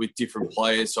bit with different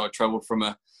players. So I travelled from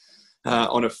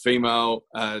on a female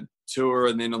tour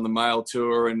and then on the male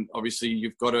tour. And obviously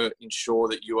you've got to ensure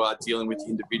that you are dealing with the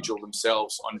individual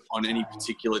themselves on any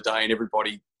particular day, and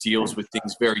everybody deals with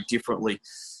things very differently.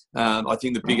 I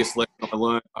think the biggest lesson I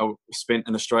learned, I spent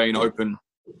an Australian Open,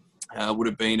 would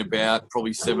have been about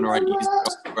probably 7 or 8 years ago,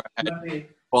 where I had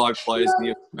 5 players in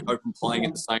the Australian Open playing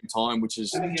at the same time, which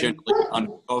is generally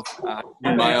unheard of.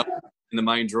 Male in the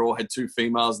main draw, had 2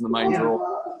 females in the main draw,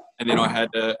 and then I had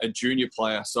a junior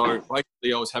player. So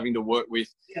basically I was having to work with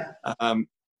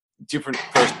different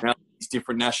personalities,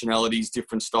 different nationalities,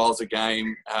 different styles of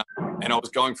game, and I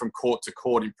was going from court to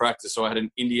court in practice. So I had an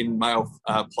Indian male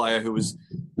player who was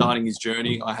starting his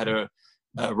journey. I had a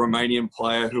Romanian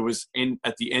player who was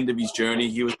at the end of his journey.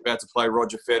 He was about to play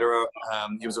Roger Federer.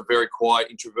 He was a very quiet,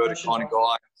 introverted kind of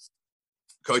guy,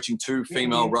 coaching two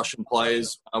female Russian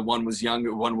players. One was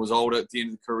younger, one was older at the end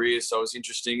of the career, so it was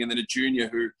interesting. And then a junior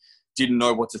who didn't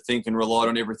know what to think and relied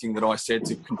on everything that I said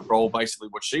to control basically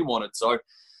what she wanted. So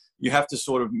you have to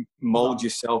sort of mold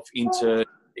yourself into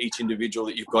each individual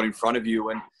that you've got in front of you.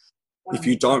 And if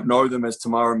you don't know them, as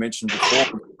Tamara mentioned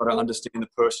before, you've got to understand the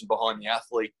person behind the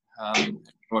athlete. One of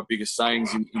my biggest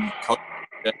sayings in coaching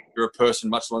is that you're a person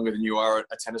much longer than you are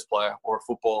a tennis player or a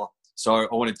footballer. So I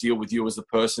want to deal with you as the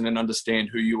person and understand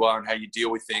who you are and how you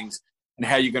deal with things and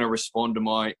how you're going to respond to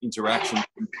my interaction.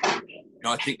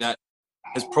 I think that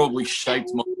has probably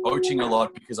shaped my coaching a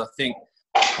lot, because I think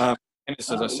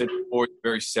tennis, as I said before, is a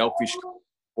very selfish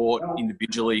sport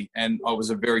individually, and I was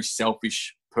a very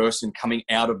selfish person coming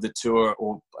out of the tour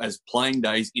or as playing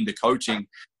days into coaching.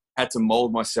 Had to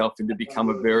mold myself into become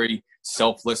a very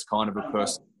selfless kind of a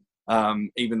person.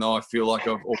 Even though I feel like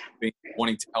I've always been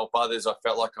wanting to help others, I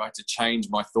felt like I had to change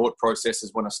my thought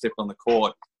processes when I stepped on the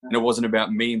court. And it wasn't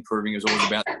about me improving, it was always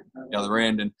about the other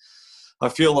end. And I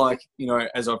feel like,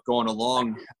 as I've gone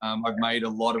along, I've made a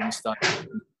lot of mistakes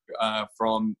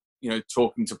from,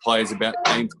 talking to players about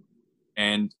game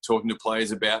and talking to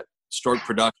players about stroke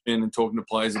production and talking to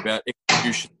players about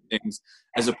execution things,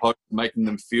 as opposed to making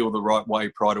them feel the right way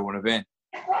prior to an event.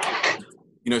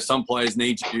 Some players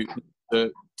need you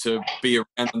to be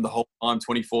around them the whole time,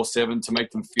 24/7, to make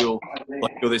them feel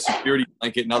like you're their security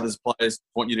blanket, and others players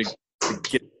want you to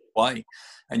get away.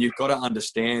 And you've got to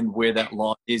understand where that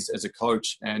line is as a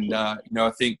coach. And, I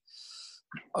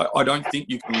don't think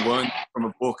you can learn that from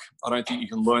a book. I don't think you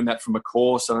can learn that from a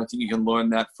course. I don't think you can learn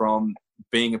that from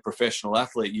being a professional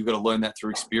athlete. You've got to learn that through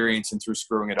experience and through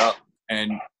screwing it up.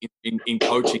 And in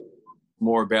coaching,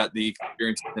 more about the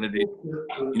experience than it is,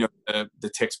 the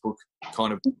textbook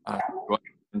kind of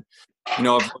and,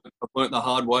 I've learned the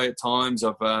hard way at times.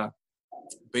 I've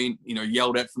been,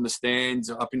 yelled at from the stands,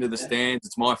 up into the stands.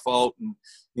 It's my fault, and,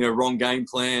 wrong game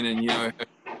plan, and,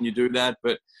 you do that.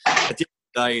 But at the end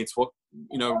of the day, it's what,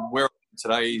 where I'm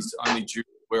today is only due to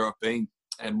where I've been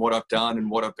and what I've done and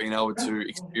what I've been able to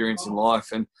experience in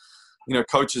life. And,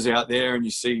 coaches out there, and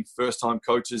you see first-time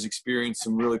coaches experience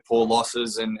some really poor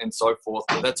losses and so forth.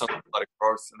 But that's part of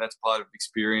growth, and that's part of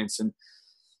experience. And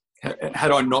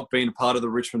had I not been a part of the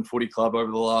Richmond Footy Club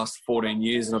over the last 14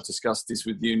 years, and I've discussed this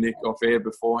with you, Nick, off air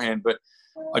beforehand, but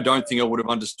I don't think I would have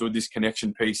understood this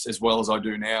connection piece as well as I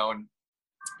do now. And,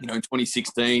 in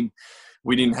 2016,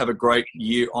 we didn't have a great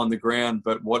year on the ground,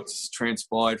 but what's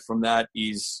transpired from that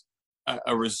is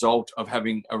a result of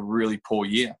having a really poor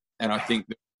year. And I think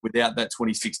that without that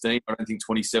 2016, I don't think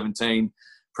 2017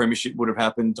 premiership would have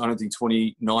happened. I don't think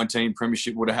 2019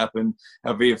 premiership would have happened.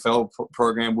 Our VFL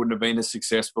program wouldn't have been as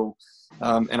successful.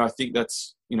 And I think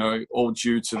that's, all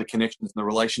due to the connections and the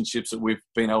relationships that we've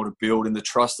been able to build and the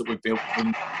trust that we've built in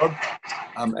the club.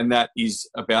 And that is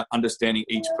about understanding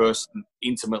each person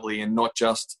intimately and not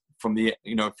just from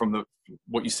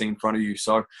what you see in front of you.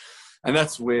 So, and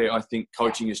that's where I think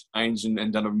coaching has changed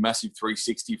and done a massive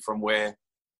 360 from where,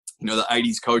 the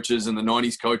 80s coaches and the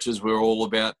 90s coaches were all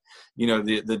about,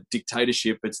 the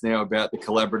dictatorship. It's now about the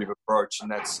collaborative approach. And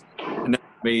that to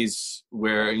me is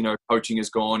where, coaching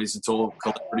has gone, is it's all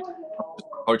collaborative.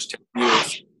 Coach telling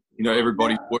you,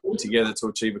 everybody's working together to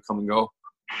achieve a common goal.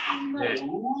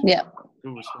 Yeah.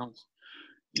 Good response.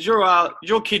 Is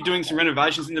your kid doing some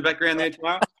renovations in the background there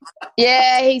tomorrow?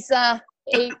 Yeah, he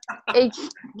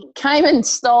came and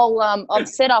stole. I've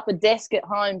set up a desk at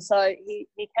home, so he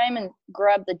came and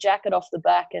grabbed the jacket off the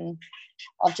back, and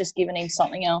I've just given him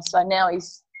something else. So now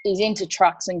he's into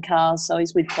trucks and cars, so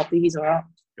he's with Poppy. He's all right.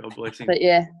 God bless him. But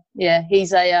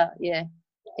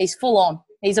he's full on.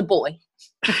 He's a boy.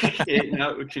 I've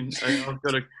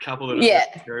got a couple that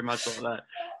are very much like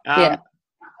that.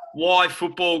 Why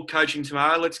football coaching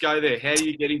tomorrow? Let's go there. How do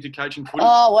you get into coaching footy?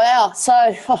 Oh, wow.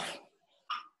 So,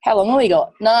 how long have we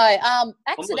got? No,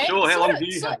 accidentally. I'm not sure. How long do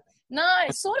you have? No,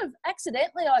 sort of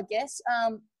accidentally, I guess.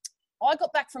 I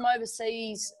got back from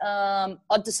overseas. I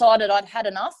decided I'd had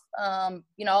enough. I'm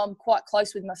quite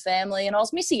close with my family, and I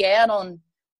was missing out on,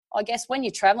 I guess, when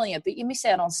you're travelling a bit, you miss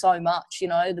out on so much,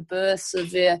 the births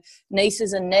of your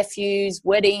nieces and nephews,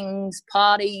 weddings,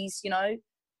 parties,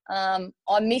 I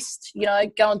missed,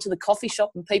 going to the coffee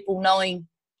shop and people knowing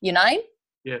your name.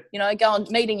 Yeah. Going,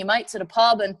 meeting your mates at a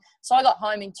pub. And so I got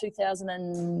home in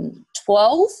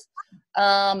 2012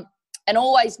 and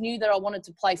always knew that I wanted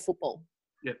to play football.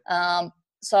 Yeah.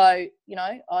 So, I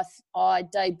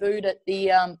debuted at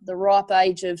the ripe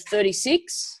age of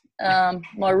 36,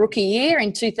 my rookie year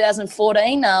in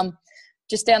 2014.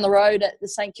 just down the road at the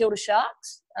St Kilda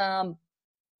Sharks, and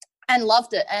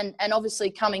loved it. And obviously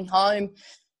coming home,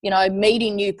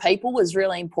 meeting new people was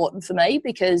really important for me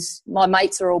because my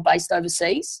mates are all based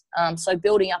overseas. So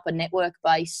building up a network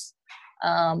base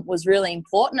was really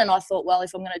important. And I thought, well,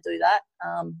 if I'm going to do that,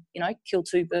 kill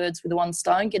two birds with one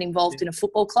stone, get involved in a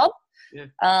football club. Yeah.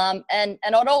 And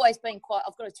I'd always been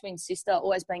I've got a twin sister,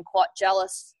 always been quite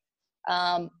jealous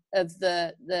of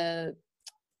the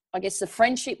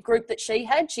friendship group that she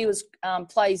had. She was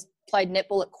played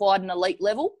netball at quite an elite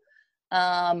level,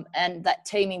 and that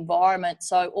team environment.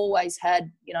 So always had,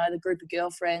 the group of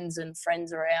girlfriends and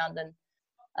friends around.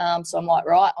 And so I'm like,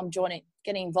 right, I'm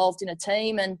getting involved in a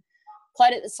team, and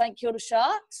played at the St Kilda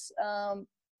Sharks,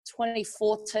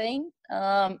 2014.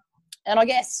 And I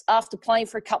guess after playing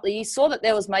for a couple of years, saw that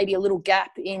there was maybe a little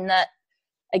gap in that,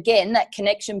 again, that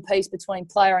connection piece between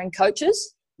player and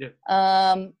coaches. Yeah.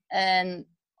 And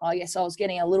I guess I was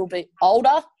getting a little bit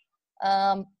older,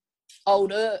 and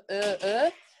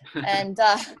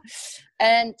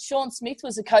Sean Smith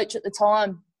was the coach at the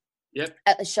time. Yep.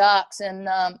 At the Sharks, and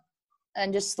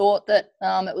just thought that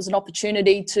it was an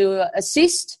opportunity to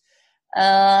assist.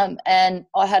 And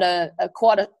I had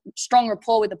quite a strong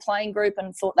rapport with the playing group,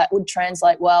 and thought that would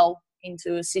translate well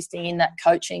into assisting in that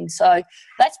coaching. So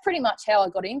that's pretty much how I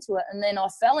got into it. And then I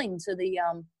fell into the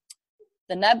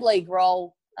NAB League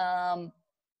role.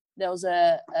 There was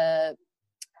a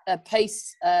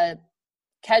piece,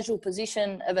 casual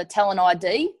position of a talent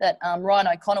ID that Ryan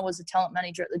O'Connor was the talent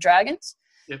manager at the Dragons.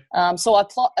 Yep. So I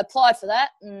applied for that,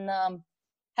 and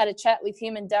had a chat with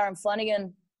him and Darren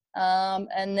Flanagan.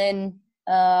 And then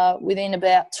within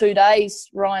about 2 days,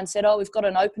 Ryan said, we've got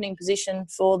an opening position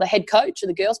for the head coach of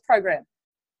the girls program.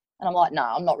 And I'm like, no,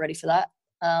 I'm not ready for that.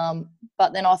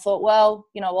 But then I thought, well,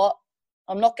 you know what?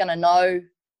 I'm not going to know.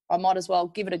 I might as well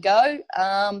give it a go.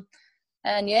 So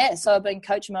I've been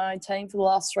coaching my own team for the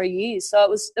last 3 years. So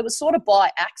it was sort of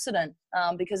by accident,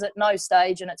 because at no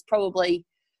stage, and it's probably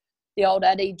the old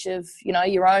adage of,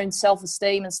 your own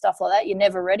self-esteem and stuff like that, you're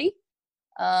never ready.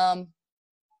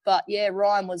 But yeah,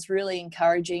 Ryan was really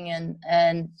encouraging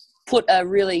and put a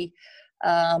really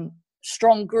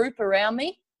strong group around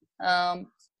me. So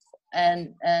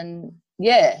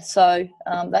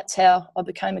that's how I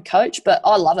became a coach. But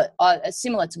I love it.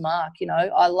 Similar to Mark,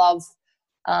 I love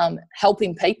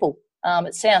helping people.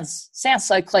 It sounds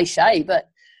so cliche, but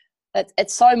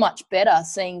it's so much better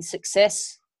seeing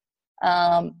success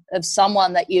of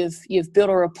someone that you've built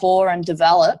a rapport and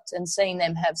developed, and seeing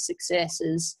them have success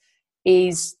is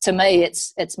to me,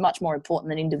 it's much more important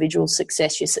than individual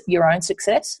success, your own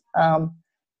success.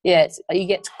 You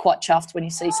get quite chuffed when you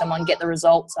see someone get the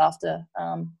results after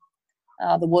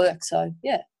the work. So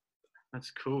yeah,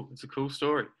 that's cool. It's a cool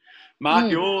story.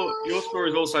 Mark, your story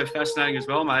is also fascinating as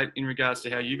well, mate, in regards to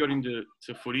how you got into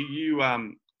footy. You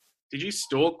did you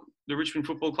stalk the Richmond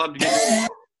Football Club to get?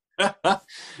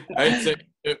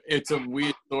 It's a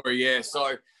weird story, yeah.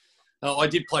 So I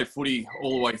did play footy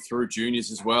all the way through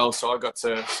juniors as well. So I got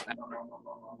to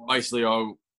basically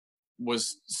I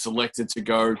was selected to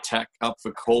go tack up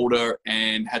for Calder,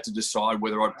 and had to decide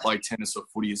whether I'd play tennis or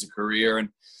footy as a career.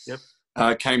 And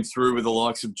came through with the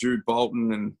likes of Jude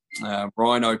Bolton and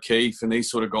Ryan O'Keefe, and these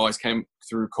sort of guys came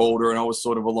through Calder, and I was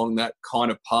sort of along that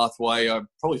kind of pathway. I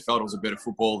probably felt I was a better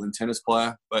footballer than tennis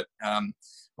player, but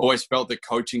always felt that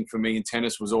coaching for me in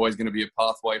tennis was always going to be a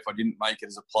pathway if I didn't make it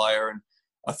as a player. And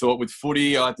I thought with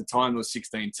footy, at the time there was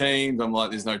 16 teams. I'm like,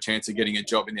 there's no chance of getting a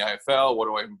job in the AFL. What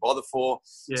do I even bother for?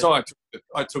 Yeah. So I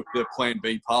took the plan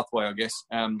B pathway, I guess,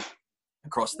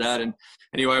 across that. And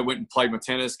anyway, I went and played my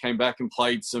tennis, came back and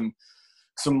played some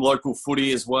local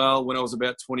footy as well when I was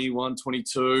about 21,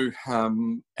 22.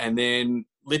 And then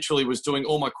literally was doing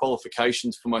all my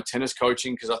qualifications for my tennis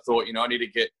coaching, because I thought, I need to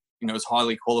get, as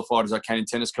highly qualified as I can in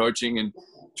tennis coaching and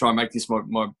try and make this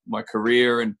my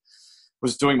career. And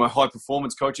was doing my high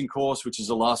performance coaching course, which is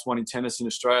the last one in tennis in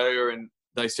Australia. And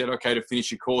they said, okay, to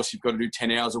finish your course, you've got to do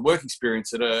 10 hours of work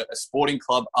experience at a sporting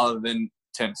club other than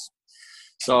tennis.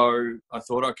 So I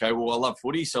thought, okay, well, I love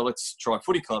footy, so let's try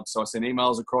footy club. So I sent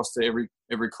emails across to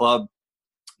every club.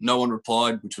 No one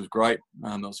replied, which was great.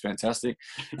 That was fantastic.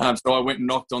 So I went and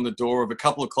knocked on the door of a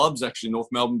couple of clubs, actually North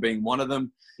Melbourne being one of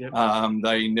them. Yep.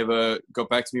 They never got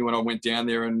back to me when I went down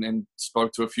there and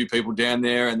spoke to a few people down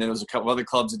there. And then there was a couple of other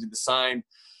clubs that did the same.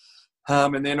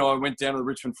 And then I went down to the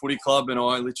Richmond Footy Club, and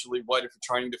I literally waited for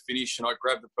training to finish. And I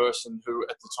grabbed the person who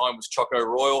at the time was Choco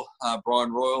Royal,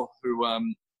 Brian Royal, who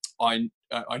I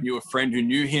knew a friend who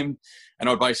knew him, and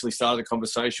I basically started a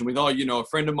conversation with, a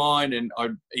friend of mine, and I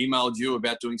emailed you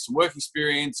about doing some work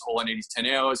experience. All I need is 10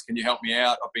 hours. Can you help me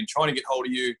out? I've been trying to get hold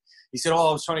of you. He said, I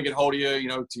was trying to get hold of you,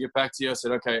 to get back to you. I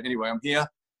said, okay, anyway, I'm here.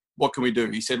 What can we do?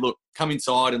 He said, look, come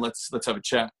inside and let's have a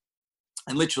chat.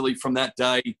 And literally from that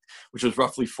day, which was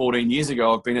roughly 14 years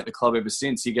ago, I've been at the club ever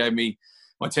since. He gave me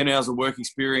my 10 hours of work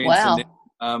experience. Wow. And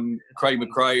then Craig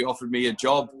McRae offered me a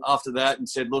job after that and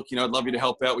said, look, I'd love you to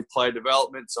help out with player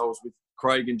development. So I was with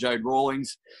Craig and Jade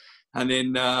Rawlings. And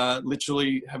then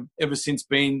literally have ever since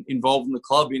been involved in the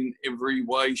club in every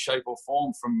way, shape or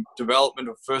form, from development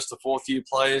of first to fourth year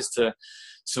players to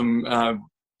some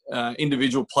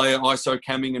individual player ISO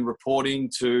camming and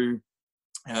reporting to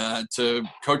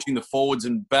coaching the forwards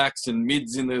and backs and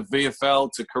mids in the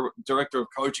VFL, to director of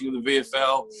coaching of the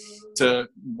VFL, to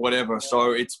whatever.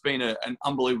 So it's been an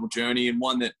unbelievable journey, and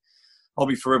one that I'll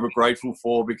be forever grateful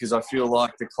for, because I feel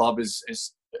like the club has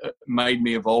made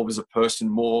me evolve as a person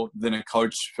more than a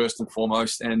coach, first and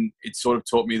foremost. And it sort of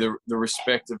taught me the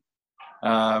respect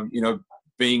of,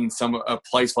 being in a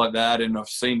place like that. And I've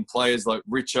seen players like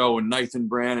Richo and Nathan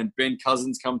Brown and Ben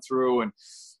Cousins come through, and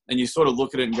you sort of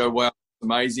look at it and go, wow,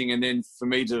 amazing. And then for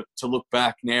me to look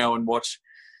back now and watch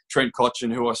Trent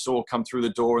Cotchin, who I saw come through the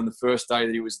door in the first day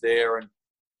that he was there,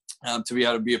 and to be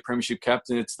able to be a premiership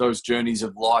captain, it's those journeys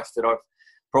of life that I've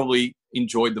probably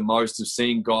enjoyed the most, of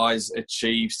seeing guys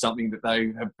achieve something that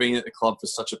they have been at the club for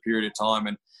such a period of time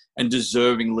and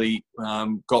deservingly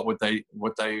got what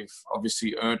they've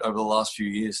obviously earned over the last few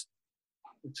years.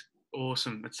 It's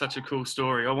awesome. It's such a cool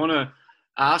story. I want to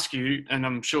ask you, and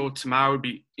I'm sure Tamara would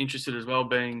be interested as well,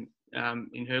 being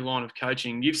in her line of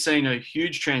coaching. You've seen a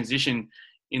huge transition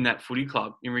in that footy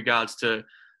club in regards to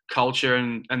culture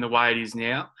and the way it is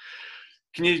now.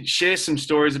 Can you share some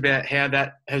stories about how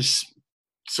that has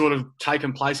sort of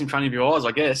taken place in front of your eyes,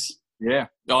 I guess? Yeah.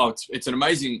 Oh, it's an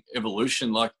amazing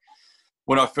evolution. Like,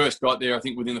 when I first got there, I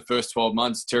think within the first 12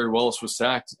 months, Terry Wallace was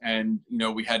sacked, and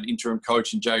we had interim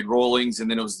coach in Jade Rawlings, and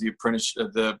then it was the apprentice,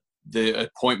 the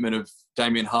appointment of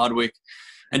Damien Hardwick.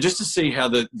 And just to see how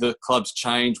the club's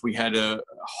changed, we had a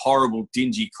horrible,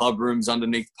 dingy club rooms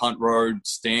underneath Punt Road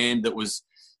stand that was,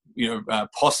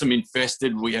 possum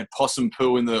infested. We had possum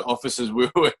poo in the offices we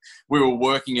were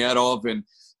working out of, and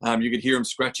you could hear them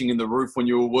scratching in the roof when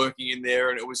you were working in there.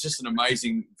 And it was just an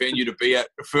amazing venue to be at,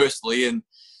 firstly, and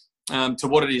to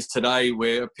what it is today,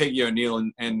 where Peggy O'Neill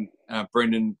and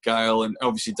Brendan Gale and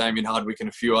obviously Damien Hardwick and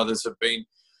a few others have been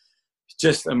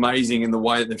just amazing in the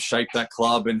way that they've shaped that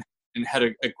club and had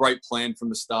a great plan from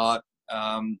the start.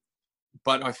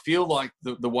 But I feel like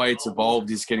the way it's evolved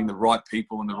is getting the right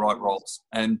people in the right roles.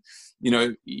 And,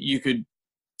 you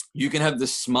can have the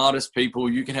smartest people,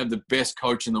 you can have the best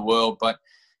coach in the world, but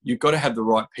you've got to have the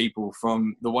right people,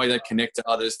 from the way they connect to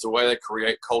others, to the way they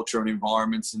create culture and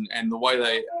environments, and the way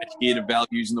they adhere to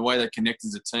values and the way they connect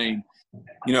as a team.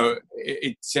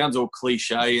 It sounds all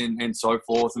cliche and so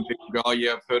forth, and people go, oh,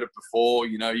 yeah, I've heard it before.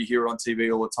 You hear it on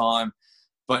TV all the time.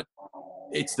 But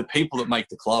it's the people that make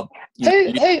the club.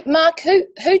 Mark,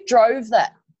 who drove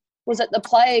that? Was it the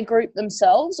player group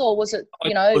themselves, or was it,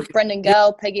 Brendan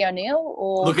Gale, Peggy O'Neill?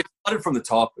 Or look, it started from the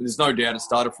top. There's no doubt it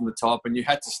started from the top, and you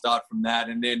had to start from that.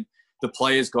 And then the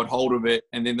players got hold of it,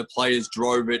 and then the players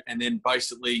drove it. And then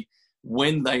basically,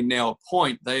 when they now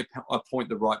appoint, they appoint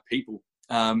the right people.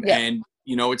 And,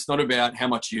 it's not about how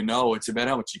much you know, it's about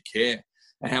how much you care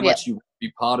and how much you want to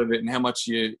be part of it, and how much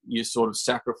you sort of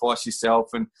sacrifice yourself.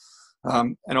 And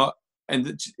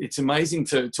it's amazing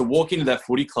to walk into that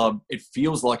footy club. It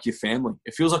feels like your family.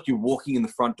 It feels like you're walking in the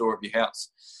front door of your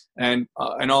house. And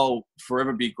I'll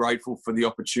forever be grateful for the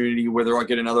opportunity. Whether I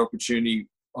get another opportunity,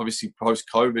 obviously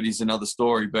post-COVID, is another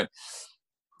story. But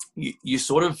you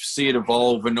sort of see it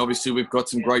evolve. And obviously we've got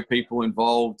some great people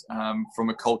involved from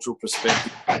a cultural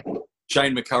perspective.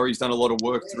 Shane McCurry's done a lot of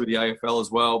work through the AFL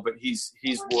as well, but his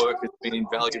work has been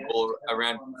invaluable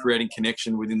around creating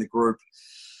connection within the group.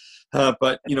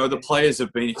 But, the players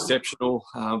have been exceptional.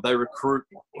 They recruit,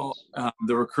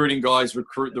 the recruiting guys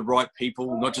recruit the right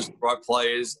people, not just the right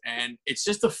players. And it's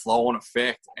just a flow-on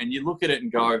effect. And you look at it and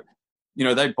go,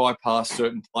 they bypass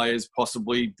certain players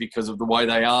possibly because of the way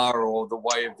they are or the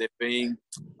way of their being.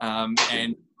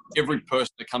 And every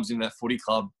person that comes into that footy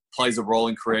club plays a role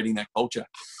in creating that culture.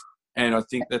 And I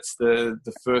think that's the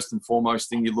first and foremost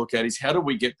thing you look at, is how do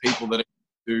we get people that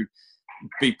do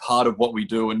be part of what we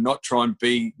do and not try and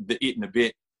be the it and a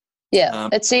bit. Yeah,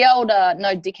 it's the old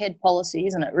no dickhead policy,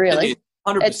 isn't it, really? It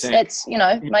is, 100%. It's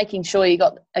making sure you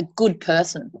got a good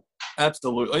person.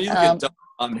 Absolutely. You look at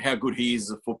Dunn, how good he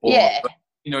is as a footballer. Yeah. But,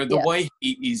 the way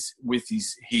he is with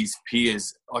his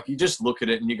peers, like you just look at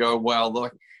it and you go, wow,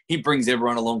 like he brings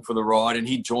everyone along for the ride, and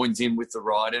he joins in with the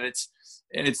ride, and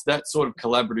it's that sort of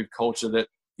collaborative culture that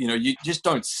you just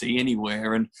don't see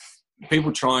anywhere, and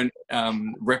people try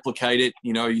and replicate it.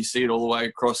 You see it all the way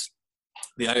across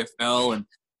the AFL,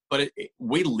 but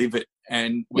we live it,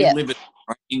 and we live it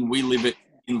in training, we live it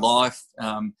in life.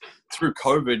 Through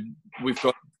COVID, we've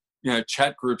got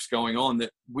chat groups going on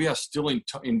that we are still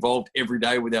involved every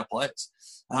day with our players.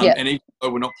 And even though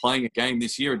we're not playing a game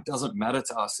this year, it doesn't matter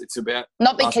to us. It's about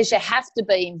not because you have to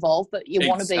be involved, but you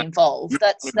want to be involved.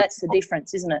 That's the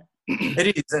difference, isn't it?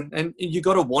 It is, and you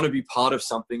got to want to be part of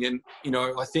something. And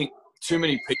I think too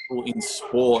many people in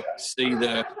sport see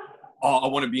I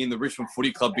want to be in the Richmond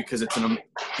Footy Club because it's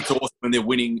awesome and they're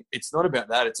winning. It's not about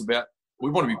that. It's about we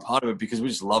want to be part of it because we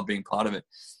just love being part of it.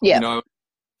 Yeah.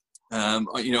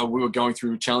 We were going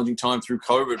through a challenging time through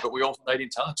COVID, but we all stayed in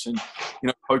touch, and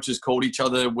coaches called each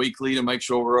other weekly to make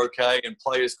sure we're okay, and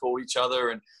players called each other,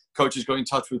 and coaches got in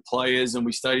touch with players, and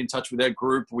we stayed in touch with our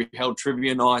group. We held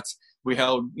trivia nights, we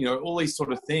held all these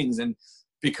sort of things, and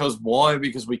because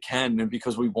we can, and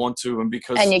because we want to, and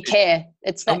because you care.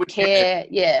 It's that care,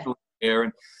 yeah.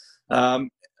 And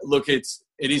look, it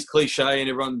is cliche, and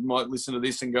everyone might listen to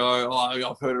this and go, "Oh,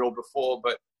 I've heard it all before,"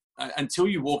 but until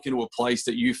you walk into a place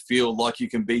that you feel like you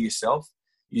can be yourself,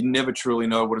 you never truly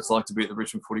know what it's like to be at the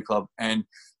Richmond Footy Club. And,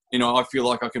 I feel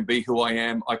like I can be who I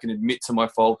am. I can admit to my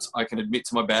faults. I can admit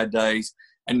to my bad days,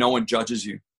 and no one judges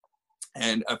you.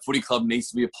 And a footy club needs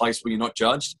to be a place where you're not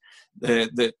judged,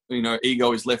 that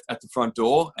ego is left at the front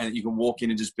door, and you can walk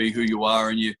in and just be who you are.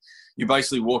 And you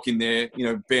basically walk in there,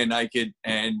 bare naked,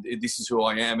 and this is who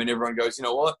I am. And everyone goes, you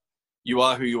know what? You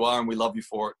are who you are, and we love you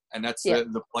for it. And that's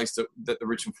the place that the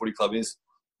Richmond Footy Club is.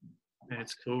 Yeah,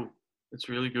 it's cool. It's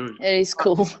really good. It is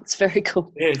cool. It's very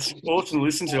cool. Yeah, it's awesome to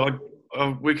listen to.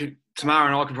 Tamara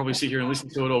and I could probably sit here and listen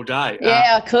to it all day.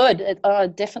 Yeah, I could. I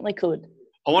definitely could.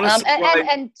 I want to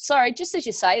and sorry, just as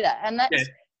you say that, and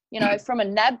that's from a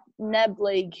NAB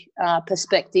league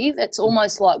perspective, it's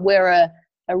almost like we're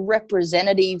a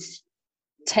representative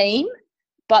team.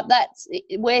 But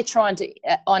we're trying to,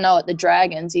 I know at the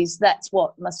Dragons, that's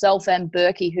what myself and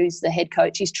Berkey, who's the head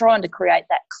coach, he's trying to create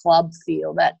that club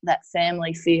feel, that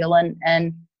family feel. And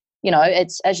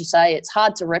it's, as you say, it's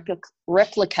hard to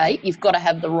replicate. You've got to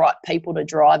have the right people to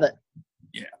drive it.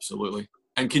 Yeah, absolutely.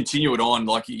 And continue it on.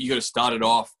 Like, you got to start it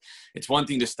off. It's one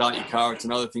thing to start your car. It's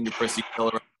another thing to press the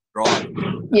accelerator and drive.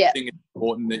 Yeah. I think it's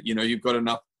important that, you've got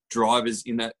enough drivers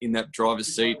in that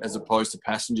driver's seat as opposed to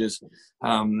passengers.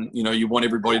 You want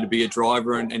everybody to be a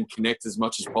driver and connect as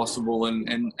much as possible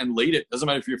and lead it. Doesn't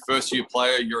matter if you're a first year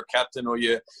player, you're a captain, or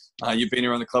you've been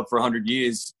around the club for 100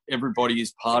 years. Everybody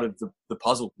is part of the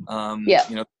puzzle.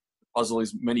 The puzzle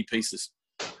is many pieces.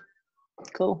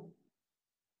 Cool.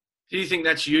 Do you think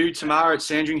that's you, Tamara, at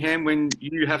Sandringham, when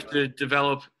you have to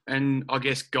develop and, I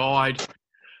guess, guide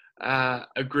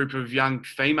a group of young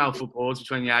female footballers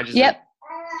between the ages of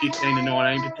 15 to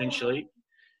 19 potentially?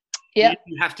 Yeah.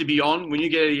 You have to be on when you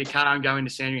get out of your car and go into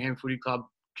Sandringham Footy Club,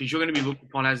 because you're going to be looked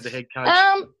upon as the head coach.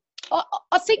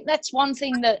 I think that's one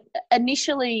thing that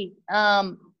initially,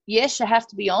 yes, you have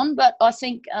to be on, but I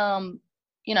think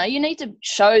you need to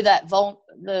show that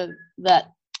that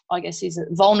I guess is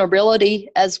vulnerability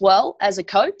as well as a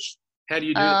coach. How do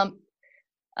you do it?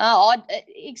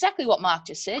 Exactly what Mark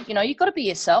just said. You've got to be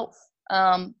yourself.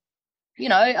 I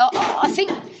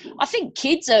think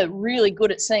kids are really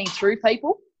good at seeing through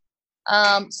people.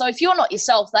 So if you're not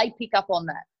yourself, they pick up on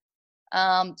that.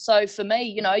 So for me,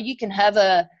 you can have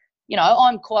I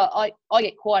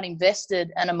get quite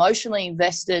invested and emotionally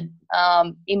invested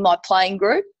in my playing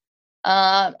group.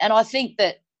 And I think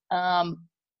that,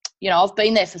 I've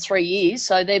been there for 3 years,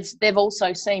 so they've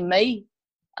also seen me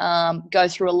go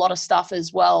through a lot of stuff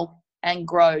as well and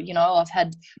grow. I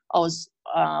was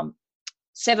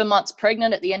 7 months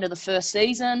pregnant at the end of the first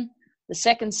season. The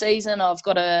second season, I've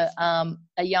got a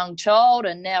young child,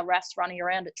 and now Raf's running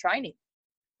around at training.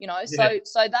 So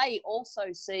they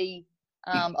also see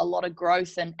a lot of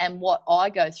growth and what I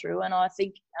go through, and I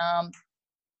think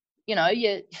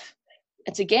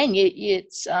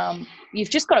you've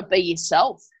just got to be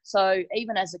yourself. So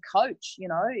even as a coach,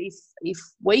 if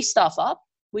we stuff up,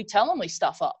 we tell them we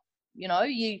stuff up.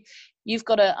 You've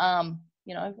got to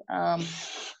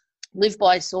live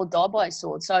by a sword, die by a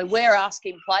sword. So we're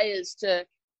asking players to,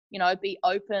 be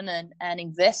open and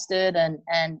invested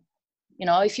and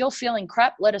if you're feeling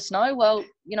crap, let us know. Well,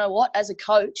 you know what, as a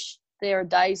coach, there are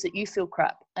days that you feel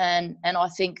crap. And I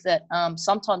think that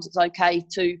sometimes it's okay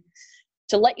to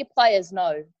let your players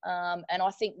know. And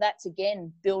I think that's,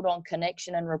 again, build on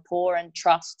connection and rapport and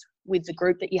trust with the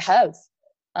group that you have.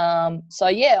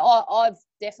 I've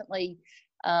definitely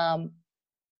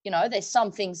there's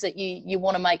some things that you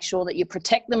want to make sure that you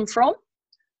protect them from.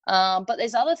 But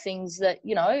there's other things that,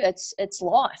 it's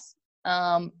life.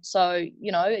 So,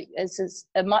 it's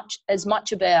as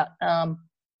much about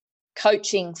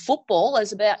coaching football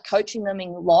as about coaching them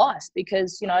in life,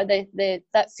 because, they're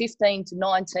that 15 to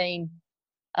 19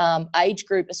 age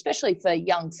group, especially for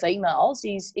young females,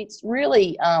 it's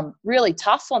really, really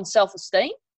tough on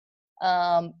self-esteem,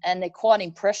 and they're quite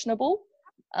impressionable.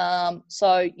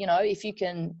 So, if you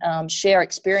can share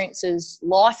experiences,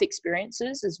 life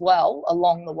experiences as well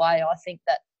along the way, I think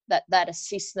that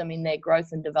assists them in their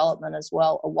growth and development as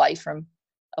well, away from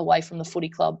the footy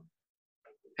club.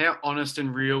 How honest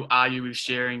and real are you with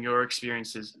sharing your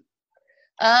experiences?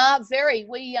 Very.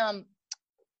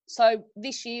 So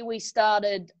this year we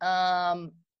started,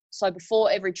 so before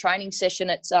every training session,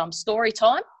 it's story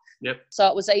time. Yep. So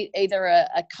it was either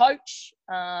a coach,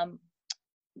 a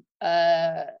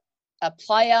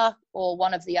player, or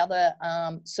one of the other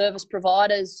service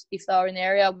providers, if they were in the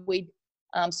area. We'd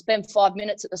spend 5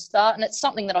 minutes at the start, and it's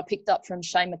something that I picked up from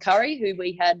Shane McCurry, who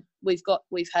we've had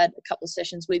a couple of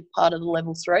sessions with, part of the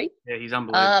level 3. Yeah, he's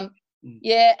unbelievable.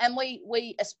 Yeah, and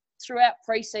we throughout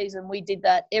pre-season we did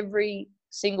that every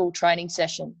single training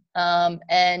session,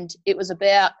 and it was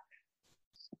about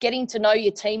getting to know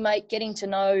your teammate, getting to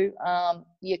know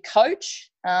your coach,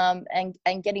 and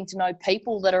getting to know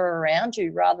people that are around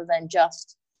you, rather than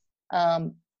just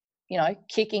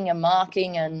kicking and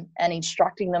marking and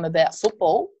instructing them about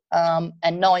football,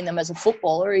 and knowing them as a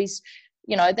footballer.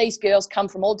 These girls come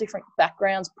from all different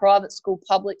backgrounds: private school,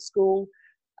 public school.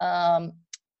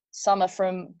 Some are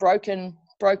from broken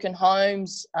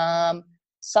homes.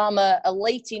 Some are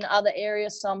elite in other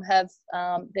areas. Some have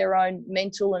their own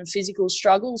mental and physical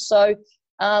struggles. So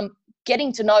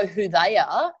getting to know who they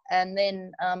are, and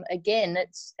then again,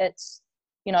 it's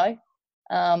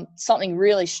something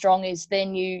really strong is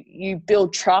then you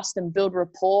build trust and build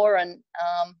rapport,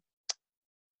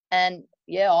 and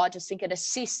yeah, I just think it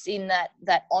assists in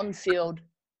that on-field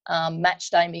match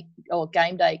day or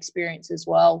game day experience as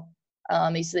well.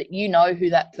 Is that who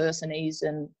that person is,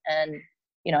 and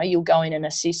you'll go in and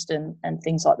assist and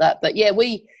things like that. But yeah,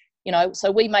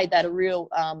 so we made that a real,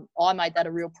 I made that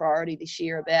a real priority this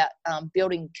year, about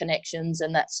building connections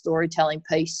and that storytelling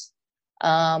piece.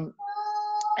 And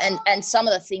some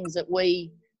of the things that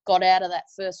we got out of that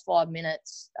first 5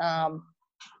 minutes,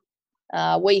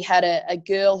 we had a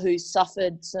girl who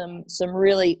suffered some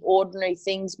really ordinary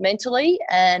things mentally,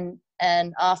 and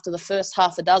after the first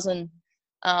half a dozen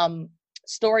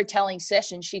storytelling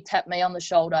session, she tapped me on the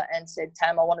shoulder and said,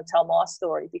 "Tam, I want to tell my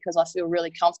story, because I feel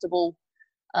really comfortable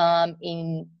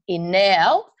in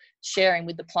now sharing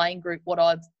with the playing group what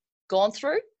I've gone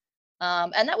through."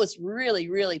 And that was really,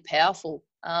 really powerful.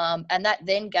 And that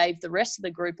then gave the rest of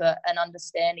the group an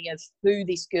understanding of who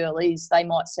this girl is. They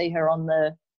might see her on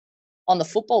the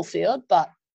football field, but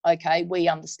okay, we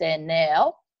understand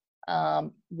now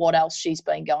what else she's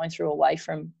been going through away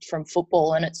from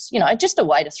football. And it's, just a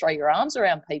way to throw your arms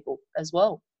around people as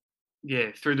well.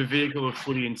 Yeah, through the vehicle of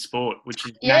footy and sport, which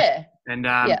is yeah. And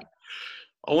I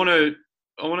want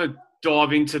to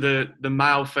dive into the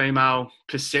male-female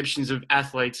perceptions of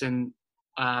athletes, and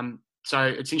so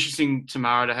it's interesting,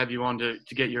 Tamara, to have you on to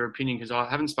get your opinion, because I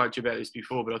haven't spoke to you about this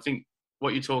before, but I think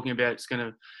what you're talking about is going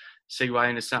to segue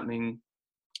into something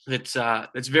that's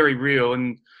very real.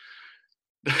 And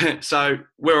so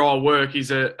where I work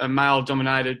is a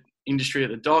male-dominated industry at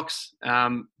the docks,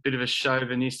 bit of a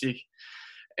chauvinistic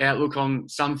outlook on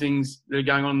some things that are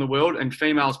going on in the world, and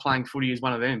females playing footy is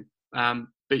one of them.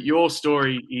 But your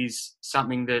story is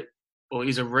something that, or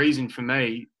is a reason for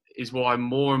me, is why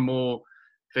more and more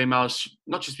females should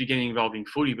not just be getting involved in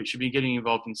footy, but should be getting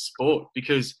involved in sport,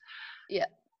 because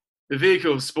the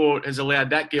vehicle of sport has allowed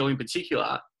that girl in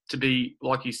particular to be,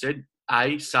 like you said,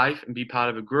 safe and be part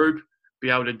of a group, be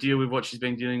able to deal with what she's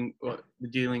been dealing, the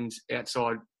dealings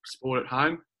outside sport at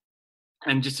home,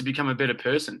 and just to become a better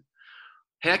person.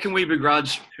 How can we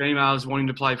begrudge females wanting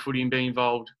to play footy and be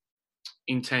involved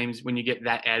in teams when you get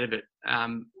that out of it?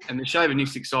 And the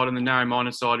chauvinistic side and the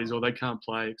narrow-minded side is, they can't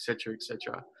play, etc.,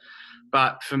 etc.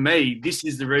 But for me, this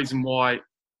is the reason why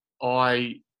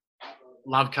I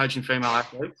love coaching female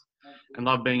athletes and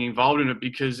love being involved in it,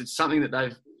 because it's something that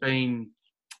they've been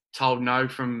told no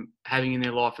from having in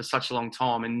their life for such a long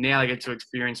time, and now they get to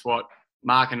experience what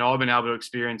Mark and I have been able to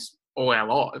experience all our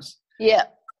lives. Yeah.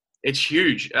 It's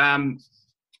huge. I'm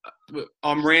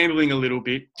rambling a little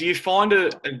bit. Do you find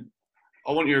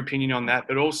I want your opinion on that,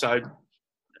 but also,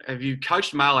 have you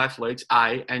coached male athletes,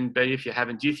 A, and B, if you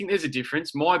haven't, do you think there's a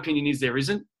difference? My opinion is there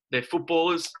isn't. They're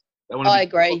footballers. They want to I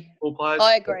agree. Football players.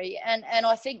 I agree. And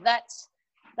I think that's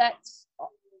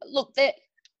look,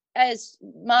 as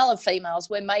male and females,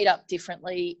 we're made up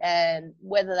differently, and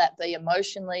whether that be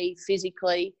emotionally,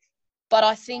 physically. But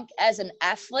I think as an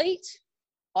athlete,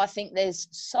 I think there's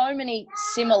so many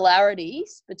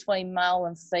similarities between male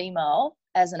and female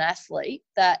as an athlete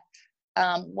that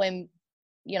when,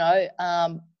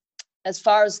 as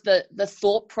far as the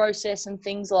thought process and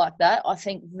things like that, I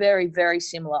think very, very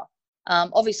similar.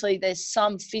 Obviously, there's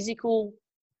some physical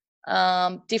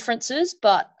differences,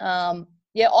 but I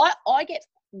get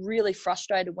really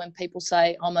frustrated when people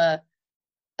say I'm a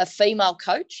female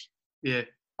coach. Yeah.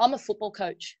 I'm a football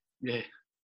coach. Yeah.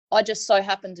 I just so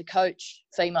happen to coach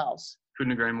females.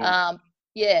 Couldn't agree more.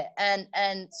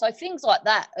 And so things like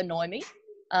that annoy me.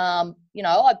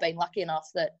 I've been lucky enough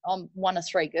that I'm one of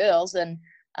 3 girls, and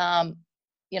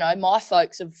my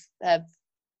folks have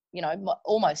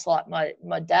almost like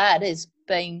my dad has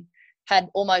had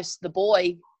almost the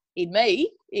boy in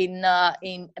me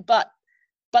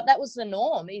but that was the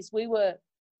norm. Is we were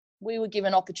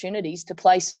given opportunities to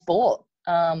play sport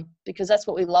because that's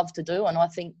what we love to do. And I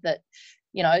think that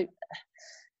the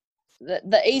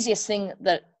easiest thing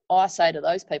that I say to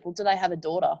those people, do they have a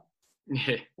daughter?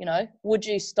 Yeah. Would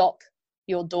you stop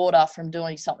your daughter from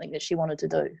doing something that she wanted to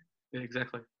do? Yeah,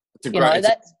 exactly. It's a great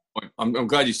point. I'm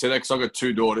glad you said that, because I've got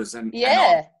 2 daughters, and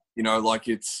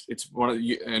it's one of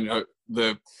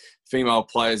the female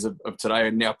players of today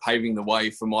are now paving the way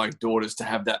for my daughters to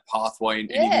have that pathway.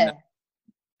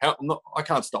 I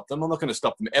can't stop them. I'm not going to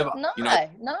stop them ever. No.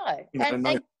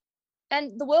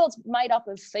 And the world's made up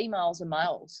of females and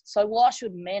males. So why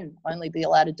should men only be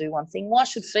allowed to do one thing? Why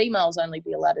should females only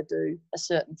be allowed to do a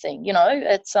certain thing?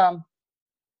 It's I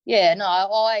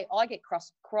get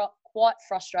quite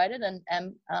frustrated, and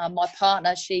my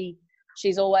partner,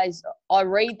 she's always, I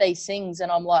read these things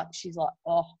and she's like,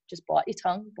 oh, just bite your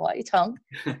tongue.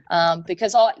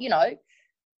 Because I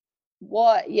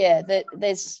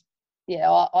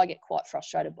get quite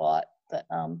frustrated by it. But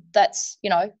that's,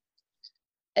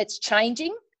 it's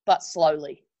changing, but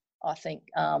slowly, I think,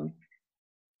 and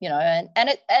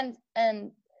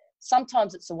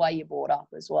sometimes it's the way you're brought up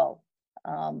as well.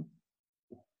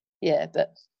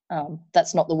 But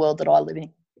that's not the world that I live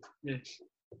in. Yeah.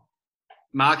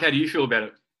 Mark, how do you feel about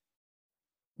it?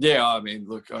 Yeah, I mean,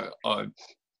 look, I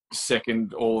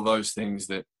second all of those things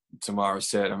that Tamara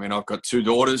said. I mean, I've got 2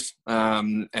 daughters,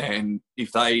 and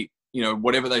if they,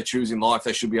 whatever they choose in life,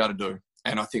 they should be able to do.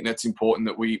 And I think that's important,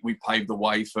 that we pave the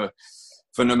way for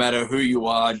no matter who you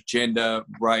are, gender,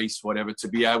 race, whatever, to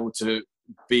be able to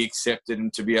be accepted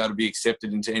and to be able to be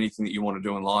accepted into anything that you want to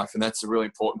do in life. And that's a really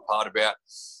important part about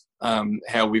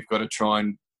how we've got to try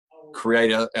and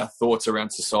create our thoughts around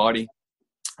society.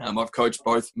 I've coached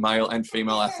both male and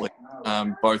female athletes,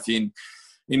 both in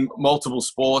multiple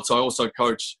sports. I also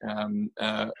coach,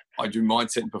 I do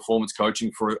mindset and performance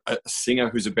coaching for a singer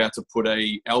who's about to put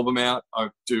an album out. I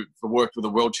worked with a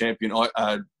world champion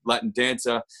Latin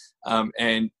dancer,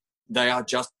 and they are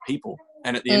just people.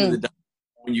 And at the end of the day,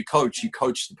 when you coach the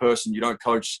person. You don't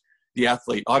coach the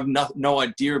athlete. I have no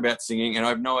idea about singing, and I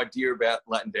have no idea about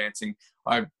Latin dancing.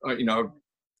 I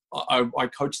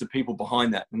coach the people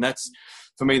behind that, and that's,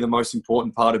 for me, the most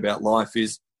important part about life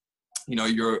is,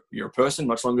 you're a person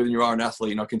much longer than you are an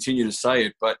athlete, and I continue to say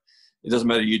it, but it doesn't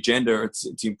matter your gender.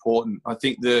 It's important. I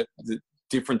think the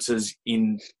differences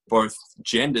in both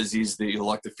genders is the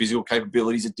physical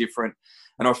capabilities are different,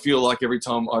 and I feel like every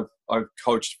time I've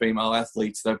coached female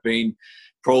athletes, they've been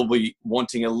probably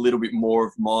wanting a little bit more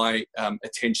of my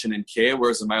attention and care,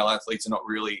 whereas the male athletes are not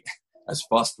really as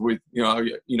fussed with, you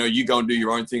go and do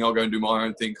your own thing, I'll go and do my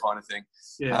own thing kind of thing.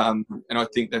 Yeah. And I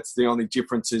think that's the only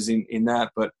differences in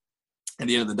that. But at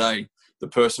the end of the day, the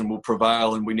person will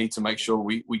prevail, and we need to make sure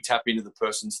we tap into the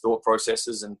person's thought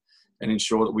processes and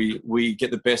ensure that we get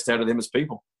the best out of them as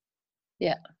people.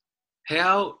 Yeah.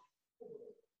 How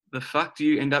the fuck do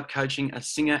you end up coaching a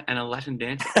singer and a Latin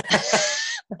dancer?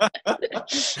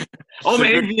 I'm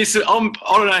envious. I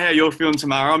don't know how you're feeling,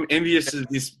 Tamara. I'm envious of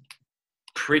this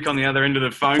prick on the other end of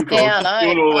the phone call. Yeah, I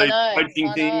know. Doing all these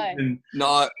coaching things. And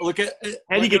no, look,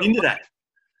 how do you get into that?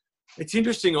 It's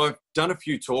interesting. I've done a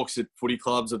few talks at footy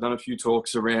clubs. I've done a few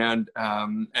talks around.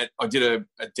 I did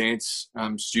a dance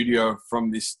studio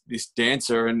from this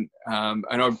dancer, and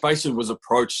I basically was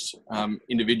approached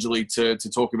individually to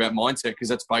talk about mindset, because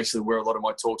that's basically where a lot of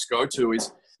my talks go to.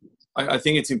 Is I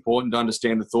think it's important to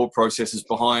understand the thought processes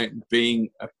behind being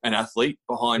an athlete,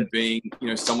 behind being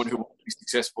someone who wants to be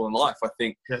successful in life. I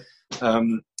think.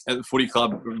 At the footy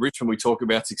club in Richmond, we talk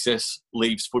about success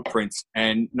leaves footprints,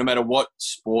 and no matter what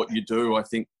sport you do, I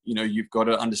think you've got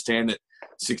to understand that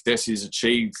success is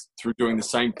achieved through doing the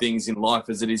same things in life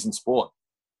as it is in sport.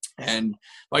 And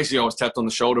basically I was tapped on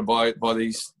the shoulder by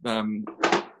these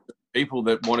people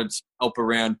that wanted help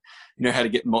around, how to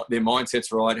get their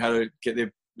mindsets right, how to get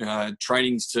their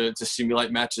trainings to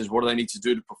simulate matches, what do they need to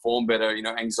do to perform better,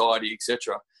 anxiety,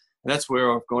 etc. And that's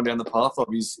where I've gone down the path of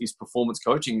is performance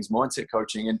coaching, is mindset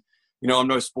coaching. And, I'm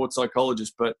no sports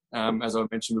psychologist, but as I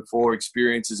mentioned before,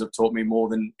 experiences have taught me more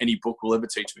than any book will ever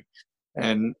teach me.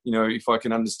 And, if I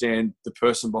can understand the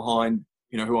person behind,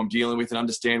 who I'm dealing with and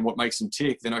understand what makes them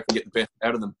tick, then I can get the best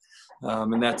out of them.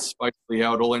 And that's basically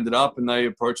how it all ended up. And they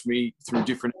approached me through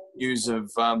different avenues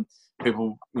of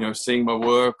people, seeing my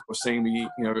work or seeing me,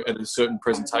 at a certain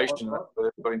presentation. And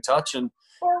they got in touch, and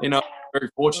I'm very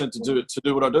fortunate to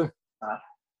do what I do.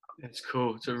 That's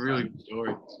cool. It's a really good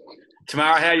story.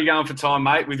 Tamara, how are you going for time,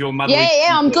 mate, with your mother?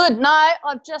 Yeah, I'm good. No,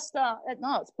 I've just no,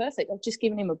 it's perfect. I've just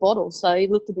given him a bottle, so he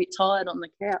looked a bit tired on the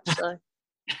couch. So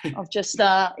I've just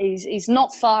he's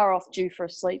not far off due for a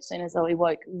sleep, seeing as though he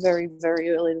woke very, very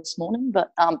early this morning.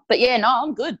 But yeah, no,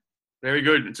 I'm good. Very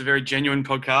good. It's a very genuine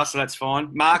podcast, so that's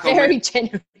fine. Mark, very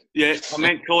genuine. Yeah, I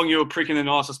meant calling you a prick in the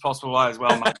nicest possible way as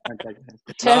well, mate.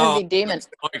 Turn of demon.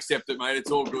 I accept it, mate.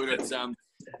 It's all good.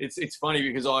 It's funny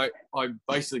because I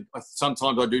basically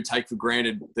sometimes I do take for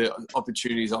granted the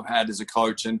opportunities I've had as a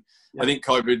coach, and I think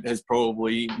COVID has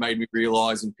probably made me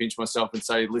realise and pinch myself and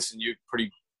say, listen, you're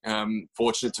pretty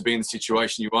fortunate to be in the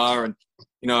situation you are, and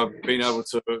I've been able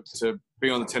to be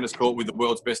on the tennis court with the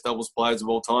world's best doubles players of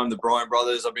all time, the Bryan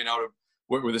brothers. I've been able to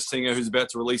work with a singer who's about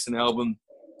to release an album,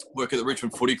 work at the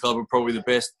Richmond Footy Club, are probably the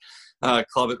best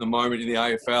club at the moment in the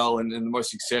AFL and the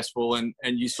most successful, and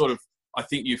you sort of, I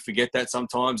think you forget that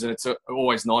sometimes, and it's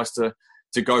always nice to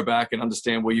go back and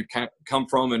understand where you come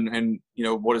from and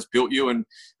what has built you. And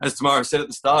as Tamara said at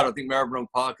the start, I think Maribyrnong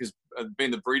Park has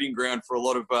been the breeding ground for a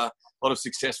lot of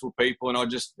successful people, and I'm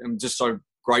just so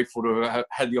grateful to have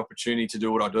had the opportunity to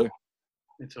do what I do.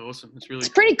 It's awesome. It's really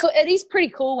pretty cool. It is pretty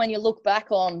cool when you look back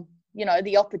on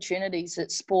the opportunities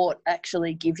that sport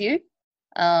actually give you.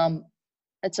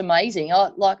 It's amazing.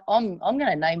 I'm going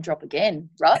to name drop again,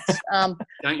 Ruts.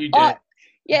 Don't you dare.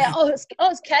 I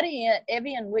was caddying at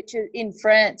Evian, which is in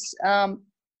France,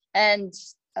 and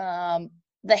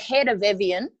the head of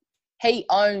Evian, he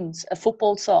owns a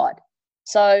football side.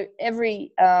 So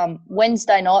every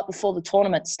Wednesday night before the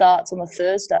tournament starts on the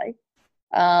Thursday,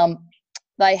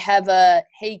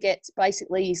 he gets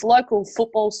basically his local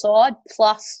football side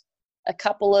plus a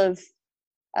couple of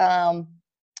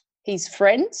his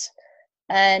friends,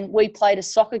 and we played a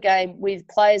soccer game with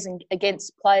players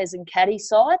against players and caddy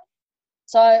side.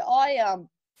 So I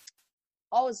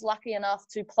was lucky enough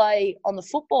to play on the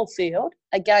football field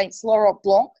against Laurent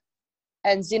Blanc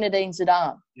and Zinedine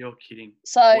Zidane. You're kidding.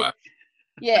 So, wow.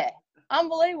 Yeah,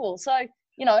 unbelievable. So,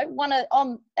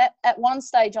 at one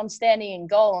stage I'm standing in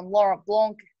goal, and Laurent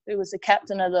Blanc, who was the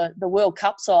captain of the World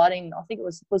Cup side in, I think it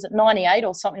was it 98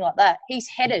 or something like that, he's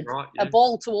headed a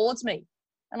ball towards me.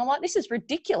 And I'm like, this is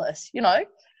ridiculous.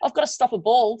 I've got to stop a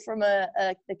ball from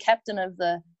the captain of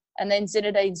and then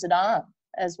Zinedine Zidane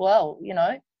as well.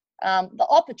 The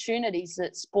opportunities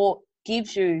that sport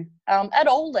gives you at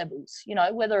all levels,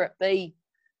 whether it be,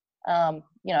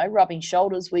 rubbing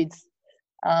shoulders with,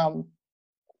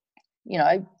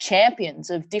 champions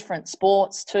of different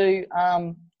sports to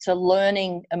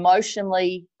learning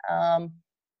emotionally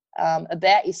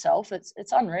about yourself.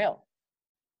 It's unreal.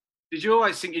 Did you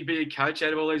always think you'd be a coach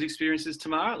out of all these experiences,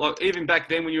 Tamara? Like even back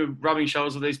then when you were rubbing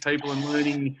shoulders with these people and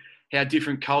learning how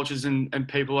different cultures and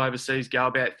people overseas go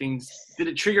about things, did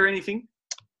it trigger anything?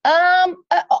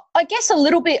 I guess a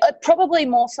little bit, probably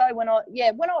more so when I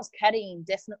was caddying,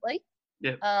 definitely.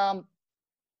 Yeah.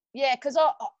 Because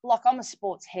I'm a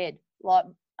sports head. My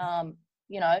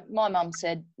mum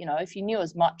said, if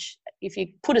you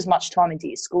put as much time into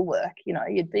your schoolwork,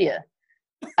 you'd be a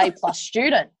A+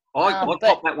 student. I'll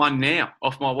pop that one now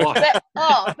off my wife.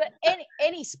 But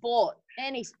any sport,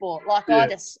 I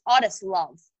just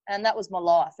love, and that was my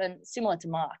life. And similar to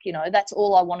Mark, that's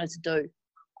all I wanted to do.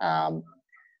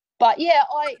 But yeah,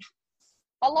 I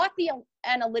like the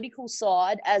analytical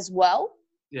side as well.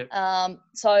 Yeah.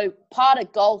 So part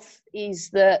of golf is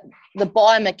the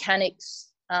biomechanics.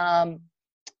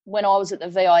 When I was at the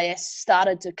VIS,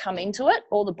 started to come into it,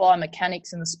 all the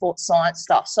biomechanics and the sports science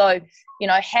stuff. So,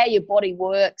 how your body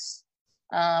works,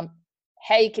 how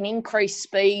you can increase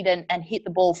speed and hit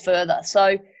the ball further.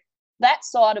 So that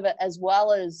side of it, as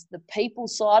well as the people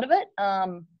side of it.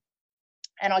 And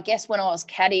I guess when I was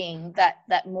caddying, that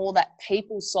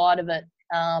people side of it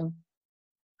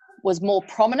was more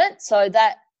prominent. So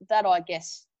that I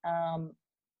guess,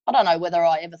 I don't know whether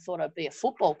I ever thought I'd be a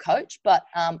football coach, but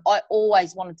I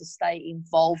always wanted to stay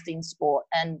involved in sport.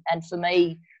 And for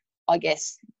me, I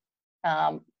guess,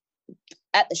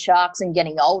 at the Sharks and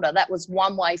getting older, that was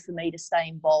one way for me to stay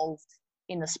involved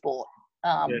in the sport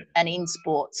and in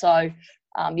sport. So,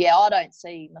 I don't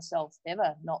see myself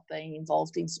ever not being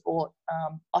involved in sport.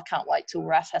 I can't wait till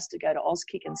Raf has to go to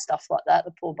Auskick and stuff like that,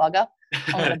 the poor bugger.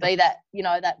 I'm going to be that,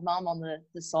 that mum on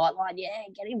the sideline,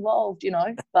 get involved,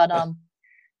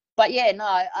 But yeah,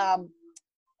 no,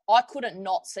 I couldn't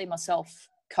not see myself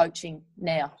coaching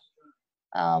now.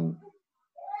 And,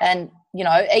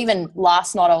 even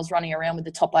last night I was running around with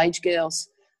the top age girls.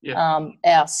 Yeah.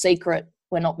 Our secret,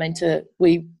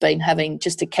 we've been having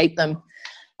just to keep them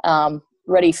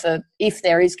ready for if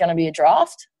there is going to be a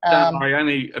draft. Don't worry,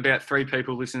 only about 3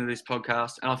 people listen to this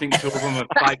podcast, and I think 2 of them are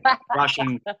fake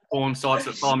Russian porn sites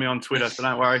that follow me on Twitter, so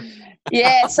don't worry.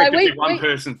 Yeah, so one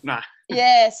person. Nah.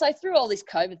 Yeah, so through all this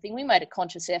COVID thing, we made a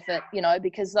conscious effort,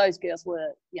 because those girls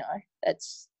were,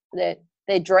 it's their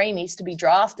dream is to be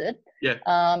drafted.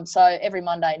 Yeah. So every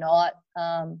Monday night,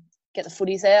 get the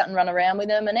footies out and run around with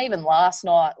them, and even last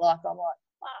night, I'm like,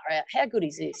 wow, how good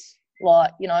is this?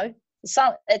 The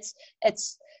sun,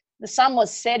 the sun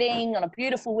was setting on a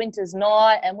beautiful winter's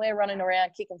night, and we're running around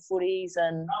kicking footies,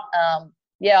 and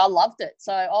I loved it.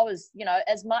 So I was,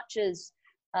 as much as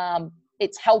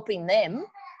it's helping them,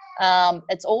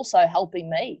 it's also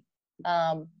helping me,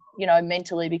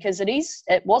 mentally, because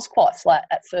it was quite flat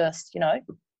at first,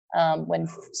 when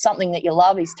something that you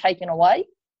love is taken away.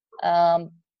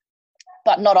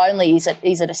 But not only is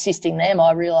it assisting them,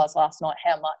 I realised last night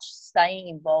how much staying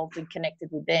involved and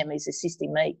connected with them is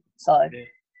assisting me. So,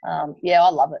 I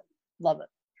love it. Love it.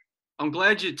 I'm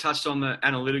glad you touched on the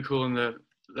analytical and the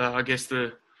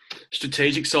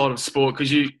strategic side of sport,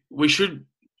 because we should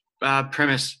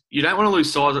premise you don't want to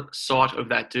lose sight of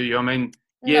that, do you? I mean,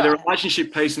 the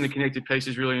relationship piece and the connected piece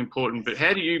is really important, but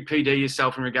how do you PD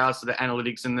yourself in regards to the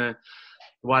analytics and the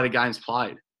way the game's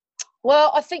played?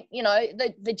 Well, I think,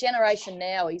 the generation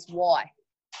now is why.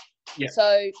 Yeah.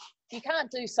 So you can't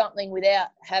do something without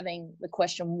having the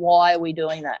question, why are we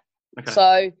doing that? Okay.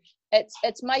 So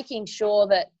it's making sure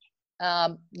that,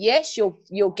 yes,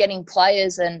 you're getting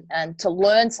players and to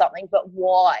learn something, but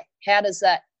why? How does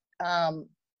that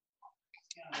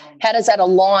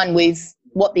align with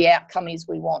what the outcome is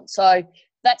we want? So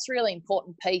that's really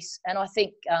important piece. And I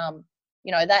think,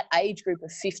 that age group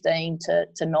of 15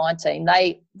 to 19,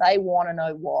 they want to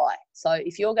know why. So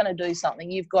if you're going to do something,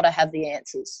 you've got to have the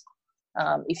answers.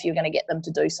 If you're going to get them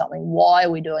to do something, why are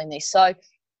we doing this? So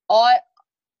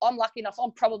I'm lucky enough.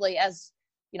 I'm probably, I've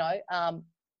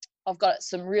got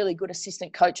some really good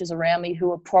assistant coaches around me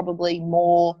who are probably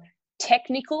more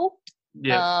technical.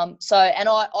 Yeah. And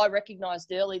I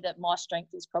recognised early that my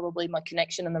strength is probably my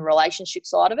connection and the relationship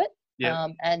side of it. Yeah.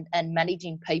 And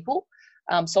managing people.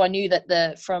 So I knew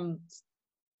that from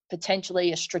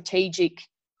potentially a strategic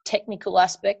technical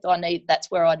aspect,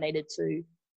 that's where I needed to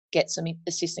get some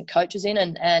assistant coaches in,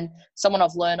 and someone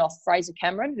I've learned off, Fraser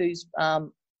Cameron, who's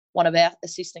one of our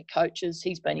assistant coaches.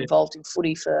 He's been involved in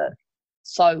footy for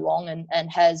so long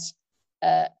and has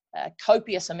a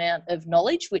copious amount of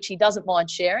knowledge, which he doesn't mind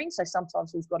sharing. So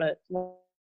sometimes we've got to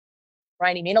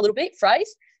rein him in a little bit, Fraser.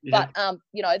 Yeah. But,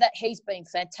 that he's been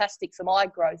fantastic for my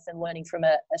growth and learning from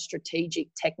a strategic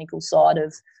technical side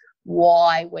of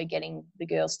why we're getting the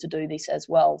girls to do this as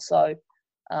well. So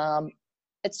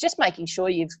it's just making sure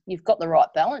you've got the right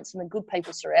balance and the good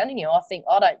people surrounding you. I've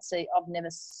never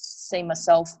seen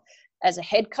myself as a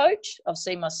head coach. I've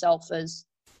seen myself as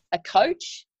a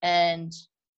coach, and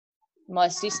my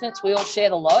assistants, we all share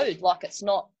the load. Like, it's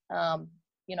not, a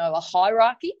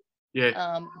hierarchy.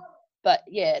 Yeah. But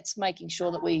yeah, it's making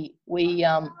sure that we're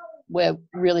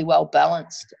really well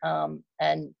balanced.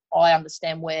 And I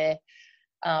understand where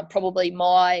probably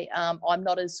I'm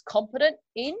not as competent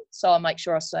in, so I make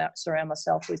sure I surround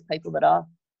myself with people that are.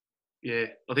 Yeah,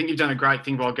 I think you've done a great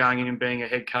thing by going in and being a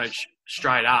head coach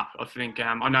straight up. I think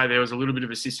I know there was a little bit of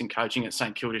assistant coaching at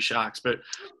St Kilda Sharks, but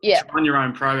to run your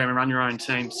own program and run your own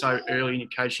team so early in your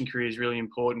coaching career is really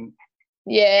important.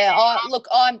 Yeah,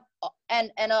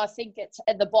 and I think it's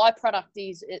the byproduct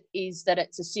is that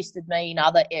it's assisted me in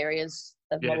other areas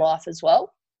of my life as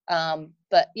well.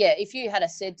 But yeah, if you had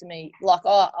said to me, like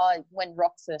when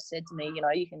Rock first said to me,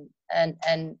 you can,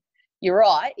 and you're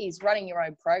right, is running your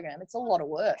own program. It's a lot of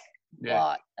work. Yeah.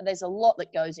 Like, and there's a lot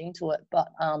that goes into it. But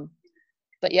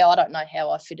yeah, I don't know how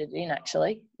I fitted in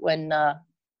actually. When now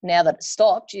that it's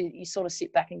stopped, you sort of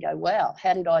sit back and go, wow,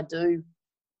 how did I do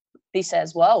this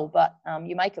as well? But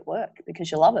you make it work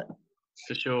because you love it.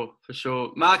 For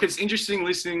sure. Mark, it's interesting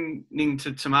listening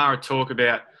to Tamara talk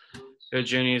about her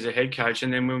journey as a head coach,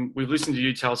 and then when we've listened to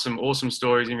you tell some awesome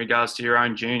stories in regards to your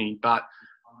own journey. But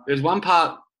there's one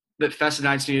part that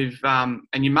fascinates me,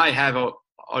 and you may have, or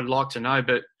I'd like to know,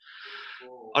 but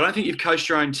I don't think you've coached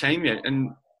your own team yet.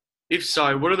 And if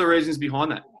so, what are the reasons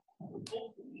behind that?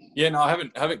 Yeah, no, I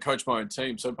haven't coached my own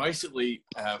team. So basically,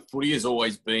 footy has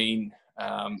always been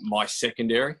my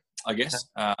secondary, I guess.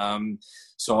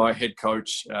 So I head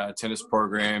coach tennis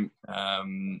program,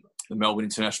 the Melbourne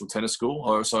International Tennis School.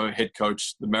 I also head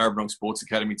coach the Maribyrnong Sports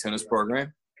Academy tennis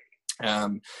program.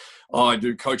 I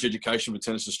do coach education for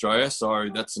Tennis Australia, so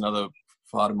that's another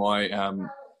part of my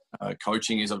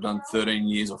coaching is I've done 13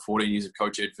 years or 14 years of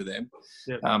coach ed for them.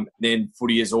 Yep. Then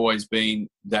footy has always been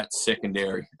that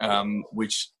secondary,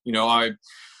 which, you know, I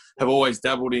have always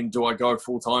dabbled in. Do I go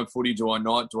full-time footy? Do I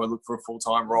not? Do I look for a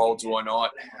full-time role? Do I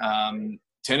not?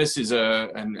 Tennis is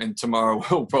and Tamara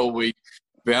will probably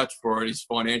vouch for it, is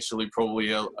financially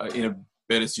probably in a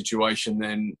better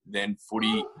situation than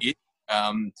footy is.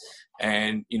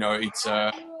 And, you know, it's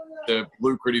the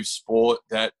lucrative sport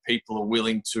that people are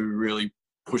willing to really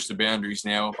push the boundaries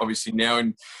now. Obviously now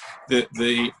in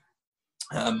the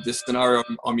scenario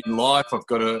I'm in life, I've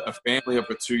got a family, I've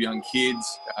got 2 young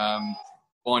kids.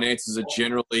 Finances are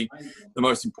generally the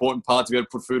most important part to be able to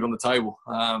put food on the table.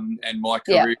 And my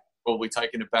career has probably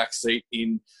taken a back seat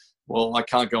in, well, I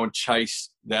can't go and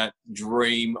chase that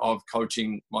dream of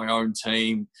coaching my own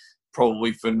team,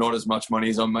 probably for not as much money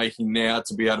as I'm making now,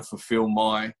 to be able to fulfill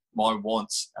my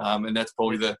wants. And that's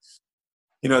probably that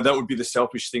would be the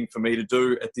selfish thing for me to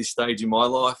do at this stage in my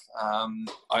life.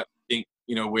 I think,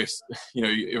 we're,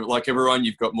 like everyone,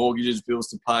 you've got mortgages, bills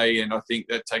to pay, and I think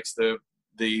that takes the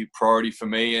priority for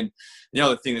me. And the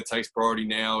other thing that takes priority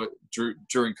now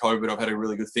during COVID, I've had a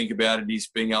really good think about it, is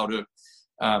being able to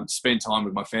spend time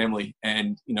with my family.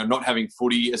 And, not having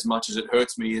footy, as much as it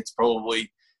hurts me, it's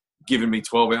probably given me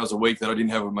 12 hours a week that I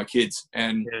didn't have with my kids.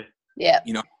 And,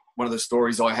 one of the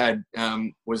stories I had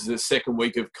was the second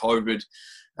week of COVID.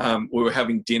 We were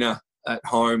having dinner at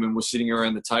home and we're sitting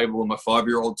around the table, and my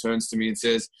 5-year-old turns to me and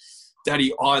says,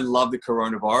 "Daddy, I love the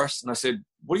coronavirus." And I said,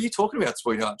 "What are you talking about,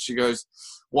 sweetheart?" She goes,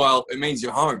 "Well, it means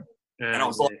you're home." And I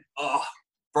was like, oh,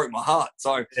 broke my heart.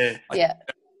 So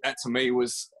that to me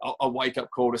was a wake-up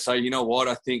call to say, you know what,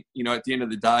 I think, at the end of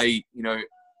the day,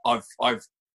 I've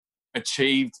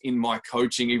achieved in my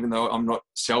coaching, even though I'm not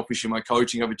selfish in my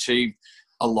coaching, I've achieved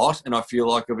a lot, and I feel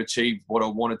like I've achieved what I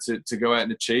wanted to go out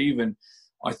and achieve. And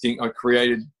I think I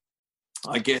created,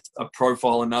 I guess, a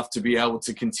profile enough to be able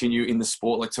to continue in the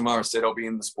sport. Like Tamara said, I'll be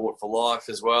in the sport for life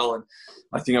as well. And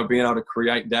I think I've been able to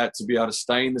create that to be able to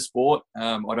stay in the sport.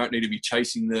 I don't need to be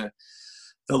chasing the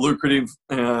lucrative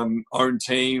own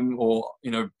team or,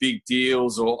 big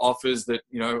deals or offers that,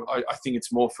 I think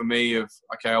it's more for me of,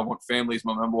 okay, I want family as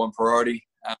my number one priority.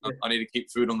 I need to keep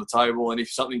food on the table. And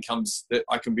if something comes that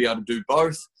I can be able to do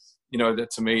both, that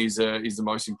to me is the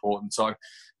most important. So,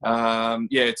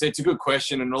 it's a good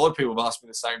question. And a lot of people have asked me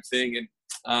the same thing. And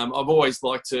I've always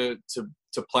liked to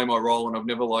play my role, and I've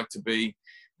never liked to be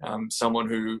someone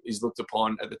who is looked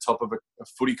upon at the top of a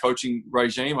footy coaching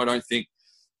regime. I don't think,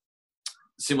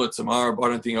 similar to Tamara, but I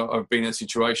don't think I've been in a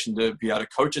situation to be able to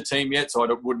coach a team yet, so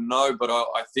I wouldn't know. But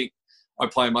I think I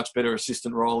play a much better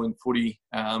assistant role in footy.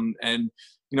 And,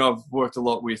 I've worked a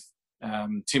lot with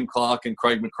Tim Clark and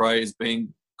Craig McRae as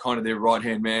being kind of their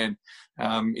right-hand man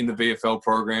in the VFL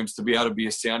programs, to be able to be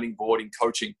a sounding board in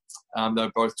coaching. They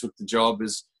both took the job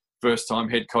as first-time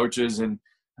head coaches, and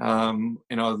I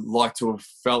like to have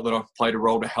felt that I've played a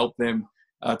role to help them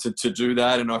to do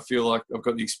that, and I feel like I've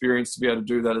got the experience to be able to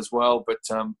do that as well. But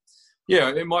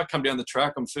it might come down the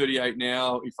track. I'm 38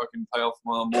 now. If I can pay off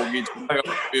my mortgage, pay off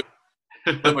the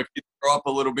bill, let my kids grow up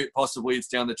a little bit, possibly it's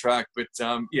down the track. But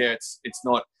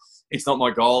it's not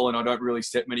my goal, and I don't really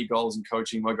set many goals in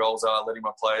coaching. My goals are letting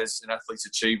my players and athletes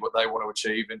achieve what they want to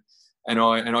achieve, and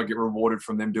I get rewarded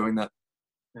from them doing that.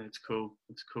 That's cool.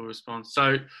 That's a cool response.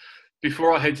 So,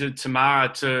 before I head to Tamara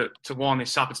to wind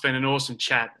this up, it's been an awesome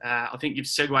chat. I think you've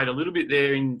segued a little bit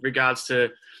there in regards to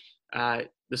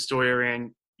the story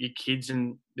around your kids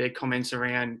and their comments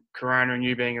around Corona and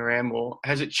you being around more.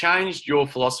 Has it changed your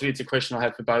philosophy? It's a question I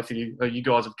have for both of you. You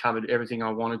guys have covered everything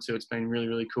I wanted to. It's been really,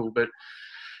 really cool. But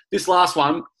this last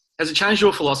one, has it changed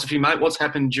your philosophy, mate? What's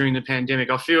happened during the pandemic?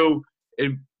 I feel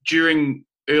during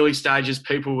early stages,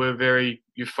 people were very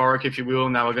euphoric, if you will,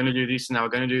 and they were going to do this and they were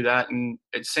going to do that. And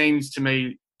it seems to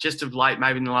me, just of late,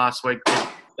 maybe in the last week, they're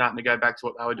starting to go back to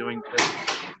what they were doing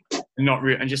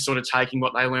and just sort of taking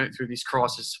what they learnt through this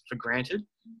crisis for granted.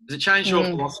 Has it changed your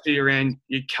philosophy around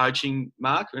your coaching,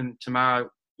 Mark? And Tamara,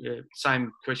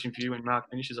 same question for you when Mark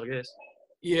finishes, I guess.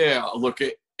 Yeah, look,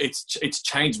 it's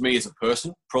changed me as a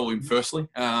person, probably firstly.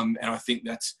 And I think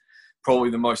that's probably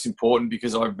the most important,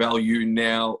 because I value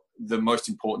now the most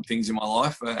important things in my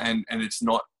life, and it's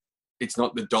not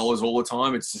the dollars all the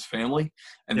time. It's just family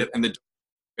and the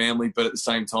family, but at the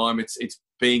same time, it's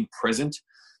being present.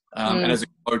 And as a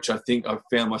coach, I think I've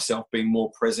found myself being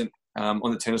more present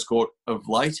on the tennis court of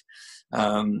late.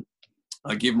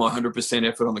 I give my 100%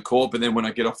 effort on the court, but then when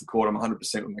I get off the court, I'm 100%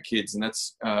 with my kids. And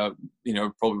that's,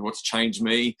 probably what's changed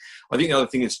me. I think the other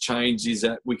thing that's changed is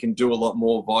that we can do a lot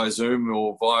more via Zoom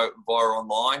or via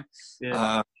online.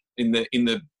 Yeah.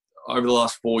 Over the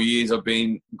last 4 years, I've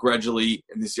been gradually,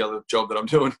 and this is the other job that I'm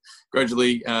doing,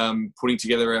 gradually putting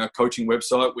together our coaching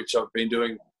website, which I've been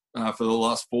doing for the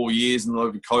last 4 years. And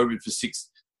over COVID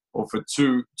for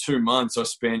two months, I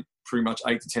spent pretty much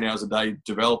 8 to 10 hours a day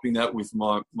developing that with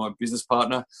my business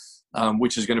partner,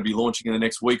 which is going to be launching in the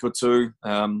next week or two.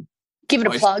 Give it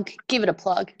a plug.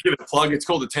 It's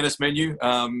called the Tennis Menu.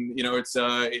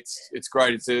 It's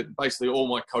great. It's basically all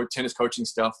my tennis coaching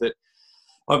stuff that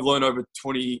I've learned over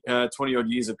 20 odd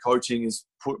years of coaching is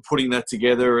putting that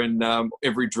together, and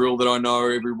every drill that I know,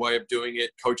 every way of doing it,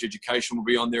 coach education will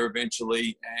be on there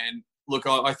eventually. And look,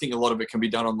 I think a lot of it can be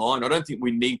done online. I don't think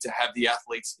we need to have the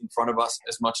athletes in front of us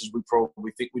as much as we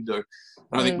probably think we do.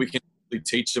 I think we can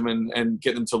teach them and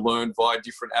get them to learn via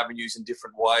different avenues in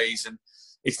different ways. And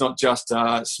it's not just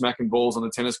smacking balls on the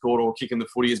tennis court or kicking the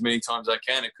footy as many times as I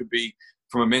can. It could be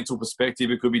from a mental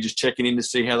perspective. It could be just checking in to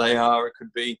see how they are. It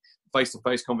could be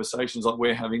face-to-face conversations like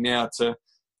we're having now to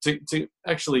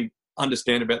actually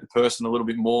understand about the person a little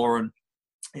bit more. And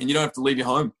you don't have to leave your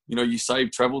home. You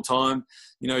save travel time.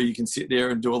 You can sit there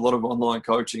and do a lot of online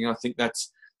coaching. I think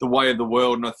that's the way of the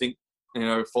world. And I think,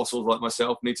 fossils like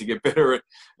myself need to get better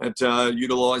at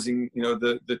utilising,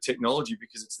 the technology,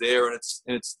 because it's there and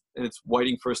it's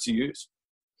waiting for us to use.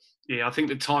 Yeah, I think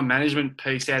the time management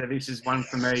piece out of this is one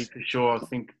for me for sure. I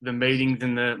think the meetings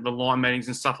and the line meetings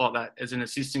and stuff like that, as an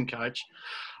assistant coach,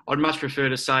 I'd much prefer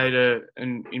to say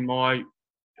in my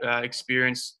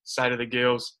experience, say to the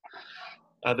girls,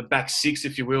 the back six,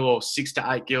 if you will, or 6 to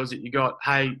 8 girls that you got,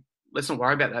 hey, let's not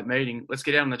worry about that meeting. Let's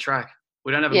get out on the track.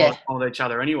 We don't have a lot of time with each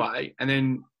other anyway. And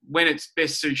then when it's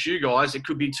best suits you guys, it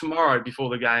could be tomorrow before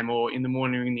the game or in the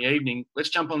morning or in the evening. Let's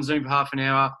jump on Zoom for half an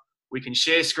hour. We can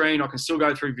share screen. I can still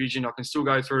go through vision. I can still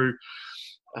go through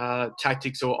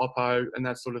tactics or oppo and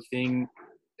that sort of thing.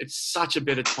 It's such a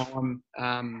better time,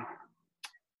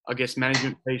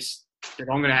 management piece that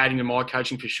I'm going to add into my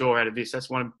coaching for sure out of this. That's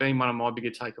been one of my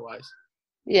bigger takeaways.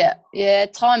 Yeah,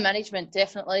 time management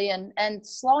definitely, and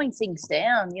slowing things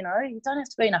down. You don't have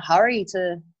to be in a hurry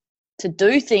to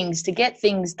do things, to get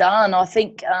things done. I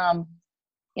think a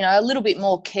little bit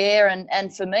more care,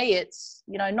 and for me, it's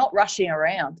not rushing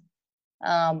around.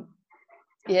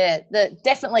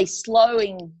 Definitely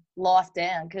slowing life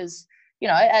down, because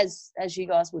as you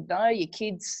guys would know, your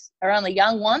kids are only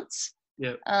young once.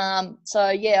 Yeah. I'm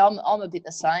a bit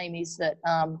the same. Is that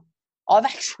I've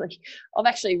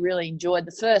actually really enjoyed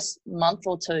the first month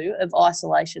or two of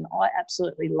isolation. I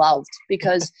absolutely loved,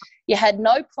 because you had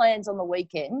no plans on the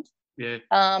weekend. Yeah.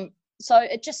 So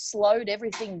it just slowed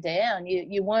everything down.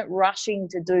 You weren't rushing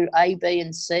to do A, B,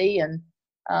 and C, and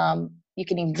you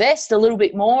can invest a little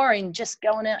bit more in just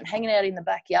going out and hanging out in the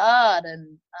backyard.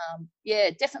 And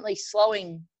definitely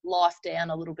slowing life down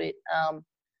a little bit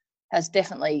has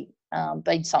definitely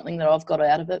been something that I've got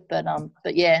out of it. But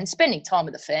and spending time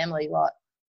with the family, like,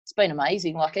 it's been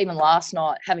amazing. Like, even last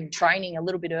night, having training a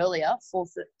little bit earlier,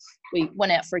 we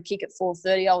went out for a kick at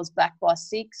 4:30. I was back by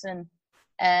 6,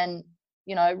 and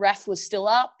Raf was still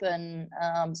up, and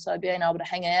so being able to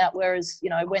hang out. Whereas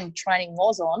when training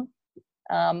was on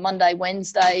Monday,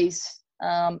 Wednesdays,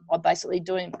 I'm basically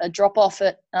doing a drop off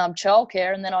at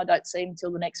childcare, and then I don't see him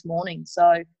until the next morning.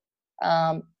 So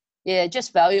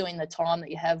just valuing the time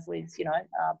that you have with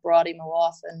Bridie, my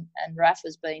wife, and Raf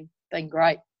has been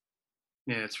great.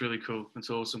 Yeah, it's really cool.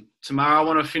 It's awesome. Tamara, I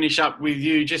want to finish up with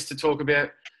you just to talk about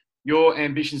your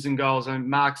ambitions and goals. And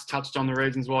Mark's touched on the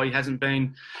reasons why he hasn't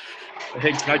been a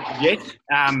head coach yet,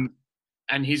 and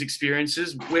his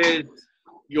experiences. Where's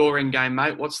your end game,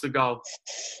 mate? What's the goal?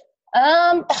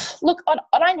 Look,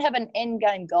 I don't have an end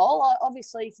game goal.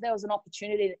 Obviously, if there was an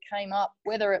opportunity that came up,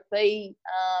 whether it be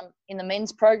in the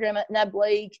men's program at NAB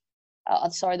League,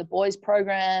 the boys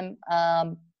program,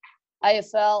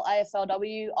 AFL,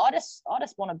 AFLW, I just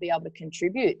want to be able to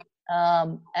contribute.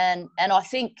 And I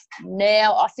think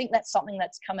that's something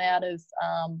that's come out of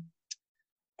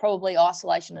probably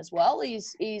isolation as well,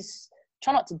 is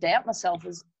try not to doubt myself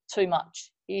as too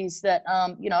much. Is that,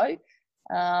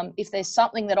 if there's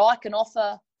something that I can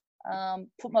offer, and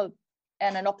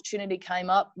an opportunity came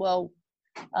up, well,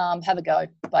 have a go,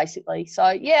 basically. So,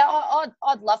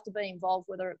 I'd love to be involved,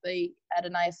 whether it be at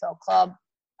an AFL club,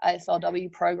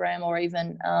 AFLW program, or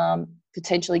even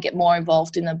potentially get more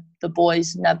involved in the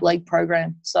boys NAB League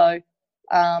program. So,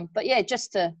 but yeah,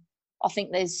 I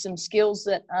think there's some skills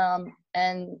that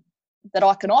that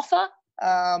I can offer,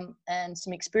 and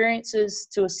some experiences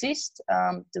to assist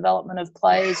development of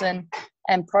players and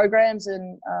programs.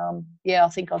 And I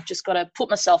think I've just got to put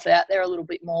myself out there a little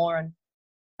bit more, and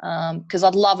because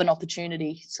I'd love an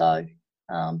opportunity. So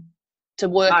to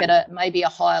work at maybe a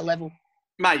higher level.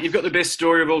 Mate, you've got the best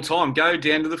story of all time. Go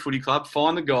down to the footy club,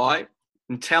 find the guy,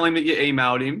 and tell him that you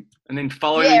emailed him, and then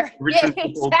follow him to Richmond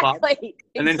Football Club,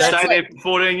 and then stay there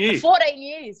for 14 years. 14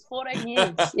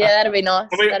 years. Yeah, that'd be nice.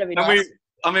 Nice.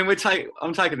 I'm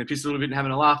taking the piss a little bit and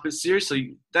having a laugh, but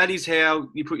seriously, that is how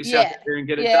you put yourself out there and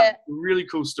get it done. Really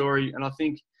cool story, and I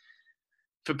think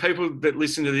for people that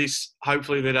listen to this,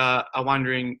 hopefully that are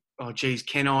wondering, oh, geez,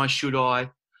 can I, should I?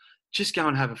 Just go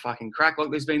and have a fucking crack.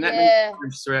 Like, there's been that many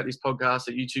times throughout this podcast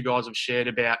that you two guys have shared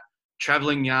about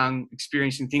travelling young,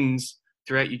 experiencing things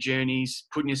throughout your journeys,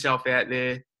 putting yourself out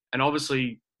there. And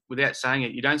obviously, without saying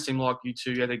it, you don't seem like you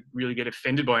two ever really get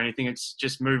offended by anything. It's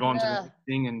just move on to the next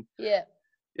thing. And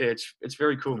it's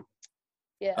very cool.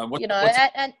 Yeah,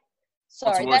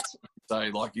 sorry, that's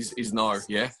say like is no,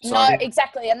 yeah. So, no,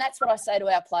 exactly, and that's what I say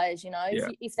to our players.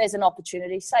 If there's an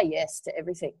opportunity, say yes to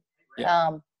everything.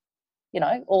 Yeah.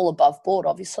 All above board,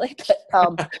 obviously,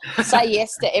 but say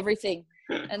yes to everything.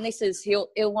 And this is he'll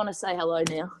want to say hello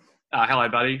now. Hello,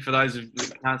 buddy. For those who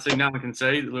can't see, no one can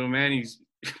see the little man.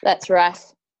 That's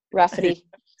Rafferty.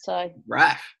 So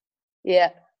Raff.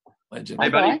 Yeah. Legend. Hey,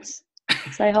 buddy. Nice.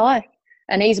 Say hi.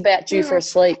 And he's about due for a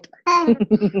sleep.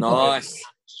 Nice.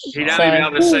 He'd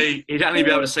only be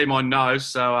able to see my nose.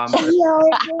 So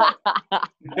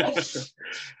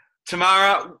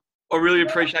Tamara, I really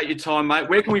appreciate your time, mate.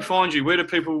 Where can we find you? Where do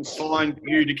people find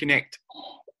you to connect?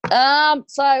 I'm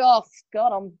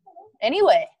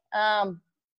anywhere.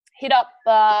 Hit up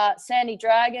Sandy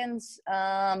Dragons.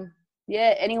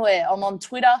 Anywhere. I'm on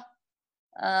Twitter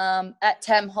at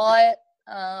Tam Hyatt.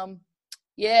 Happy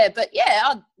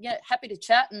to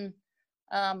chat and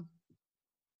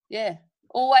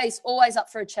always up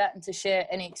for a chat and to share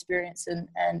any experience and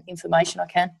information I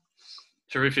can.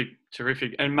 Terrific.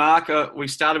 And Mark, we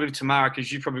started with Tamara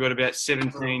because you've probably got about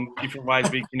 17 different ways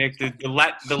to be connected.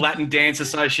 The Latin Dance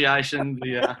Association,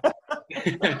 the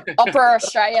Opera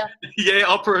Australia. Yeah,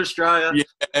 Opera Australia.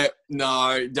 Yeah,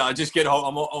 no, just get hold.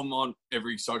 I'm on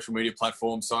every social media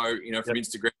platform. So, from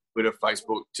Instagram, Twitter,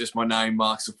 Facebook, just my name,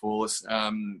 Mark Safoulis.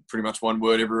 Pretty much one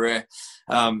word everywhere.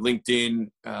 LinkedIn.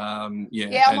 I'm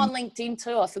on LinkedIn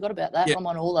too. I forgot about that. Yeah. I'm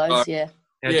on all those.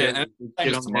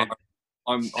 And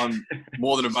I'm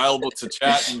more than available to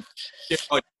chat and if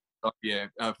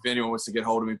anyone wants to get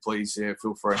hold of me, please,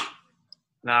 feel free.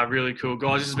 Really cool.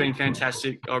 Guys, this has been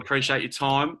fantastic. I appreciate your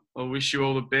time. I wish you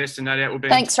all the best, and no doubt we'll be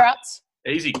Thanks, Ruts.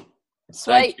 Easy.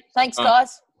 Sweet. Thanks,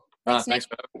 guys. Thanks, Nick.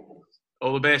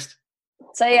 All the best.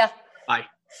 See ya. Bye.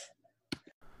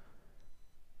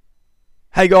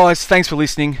 Hey guys, thanks for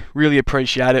listening. Really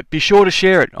appreciate it. Be sure to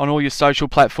share it on all your social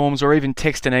platforms or even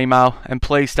text an email. And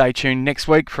please stay tuned next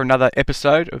week for another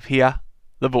episode of Hear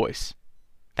the Voice.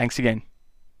 Thanks again.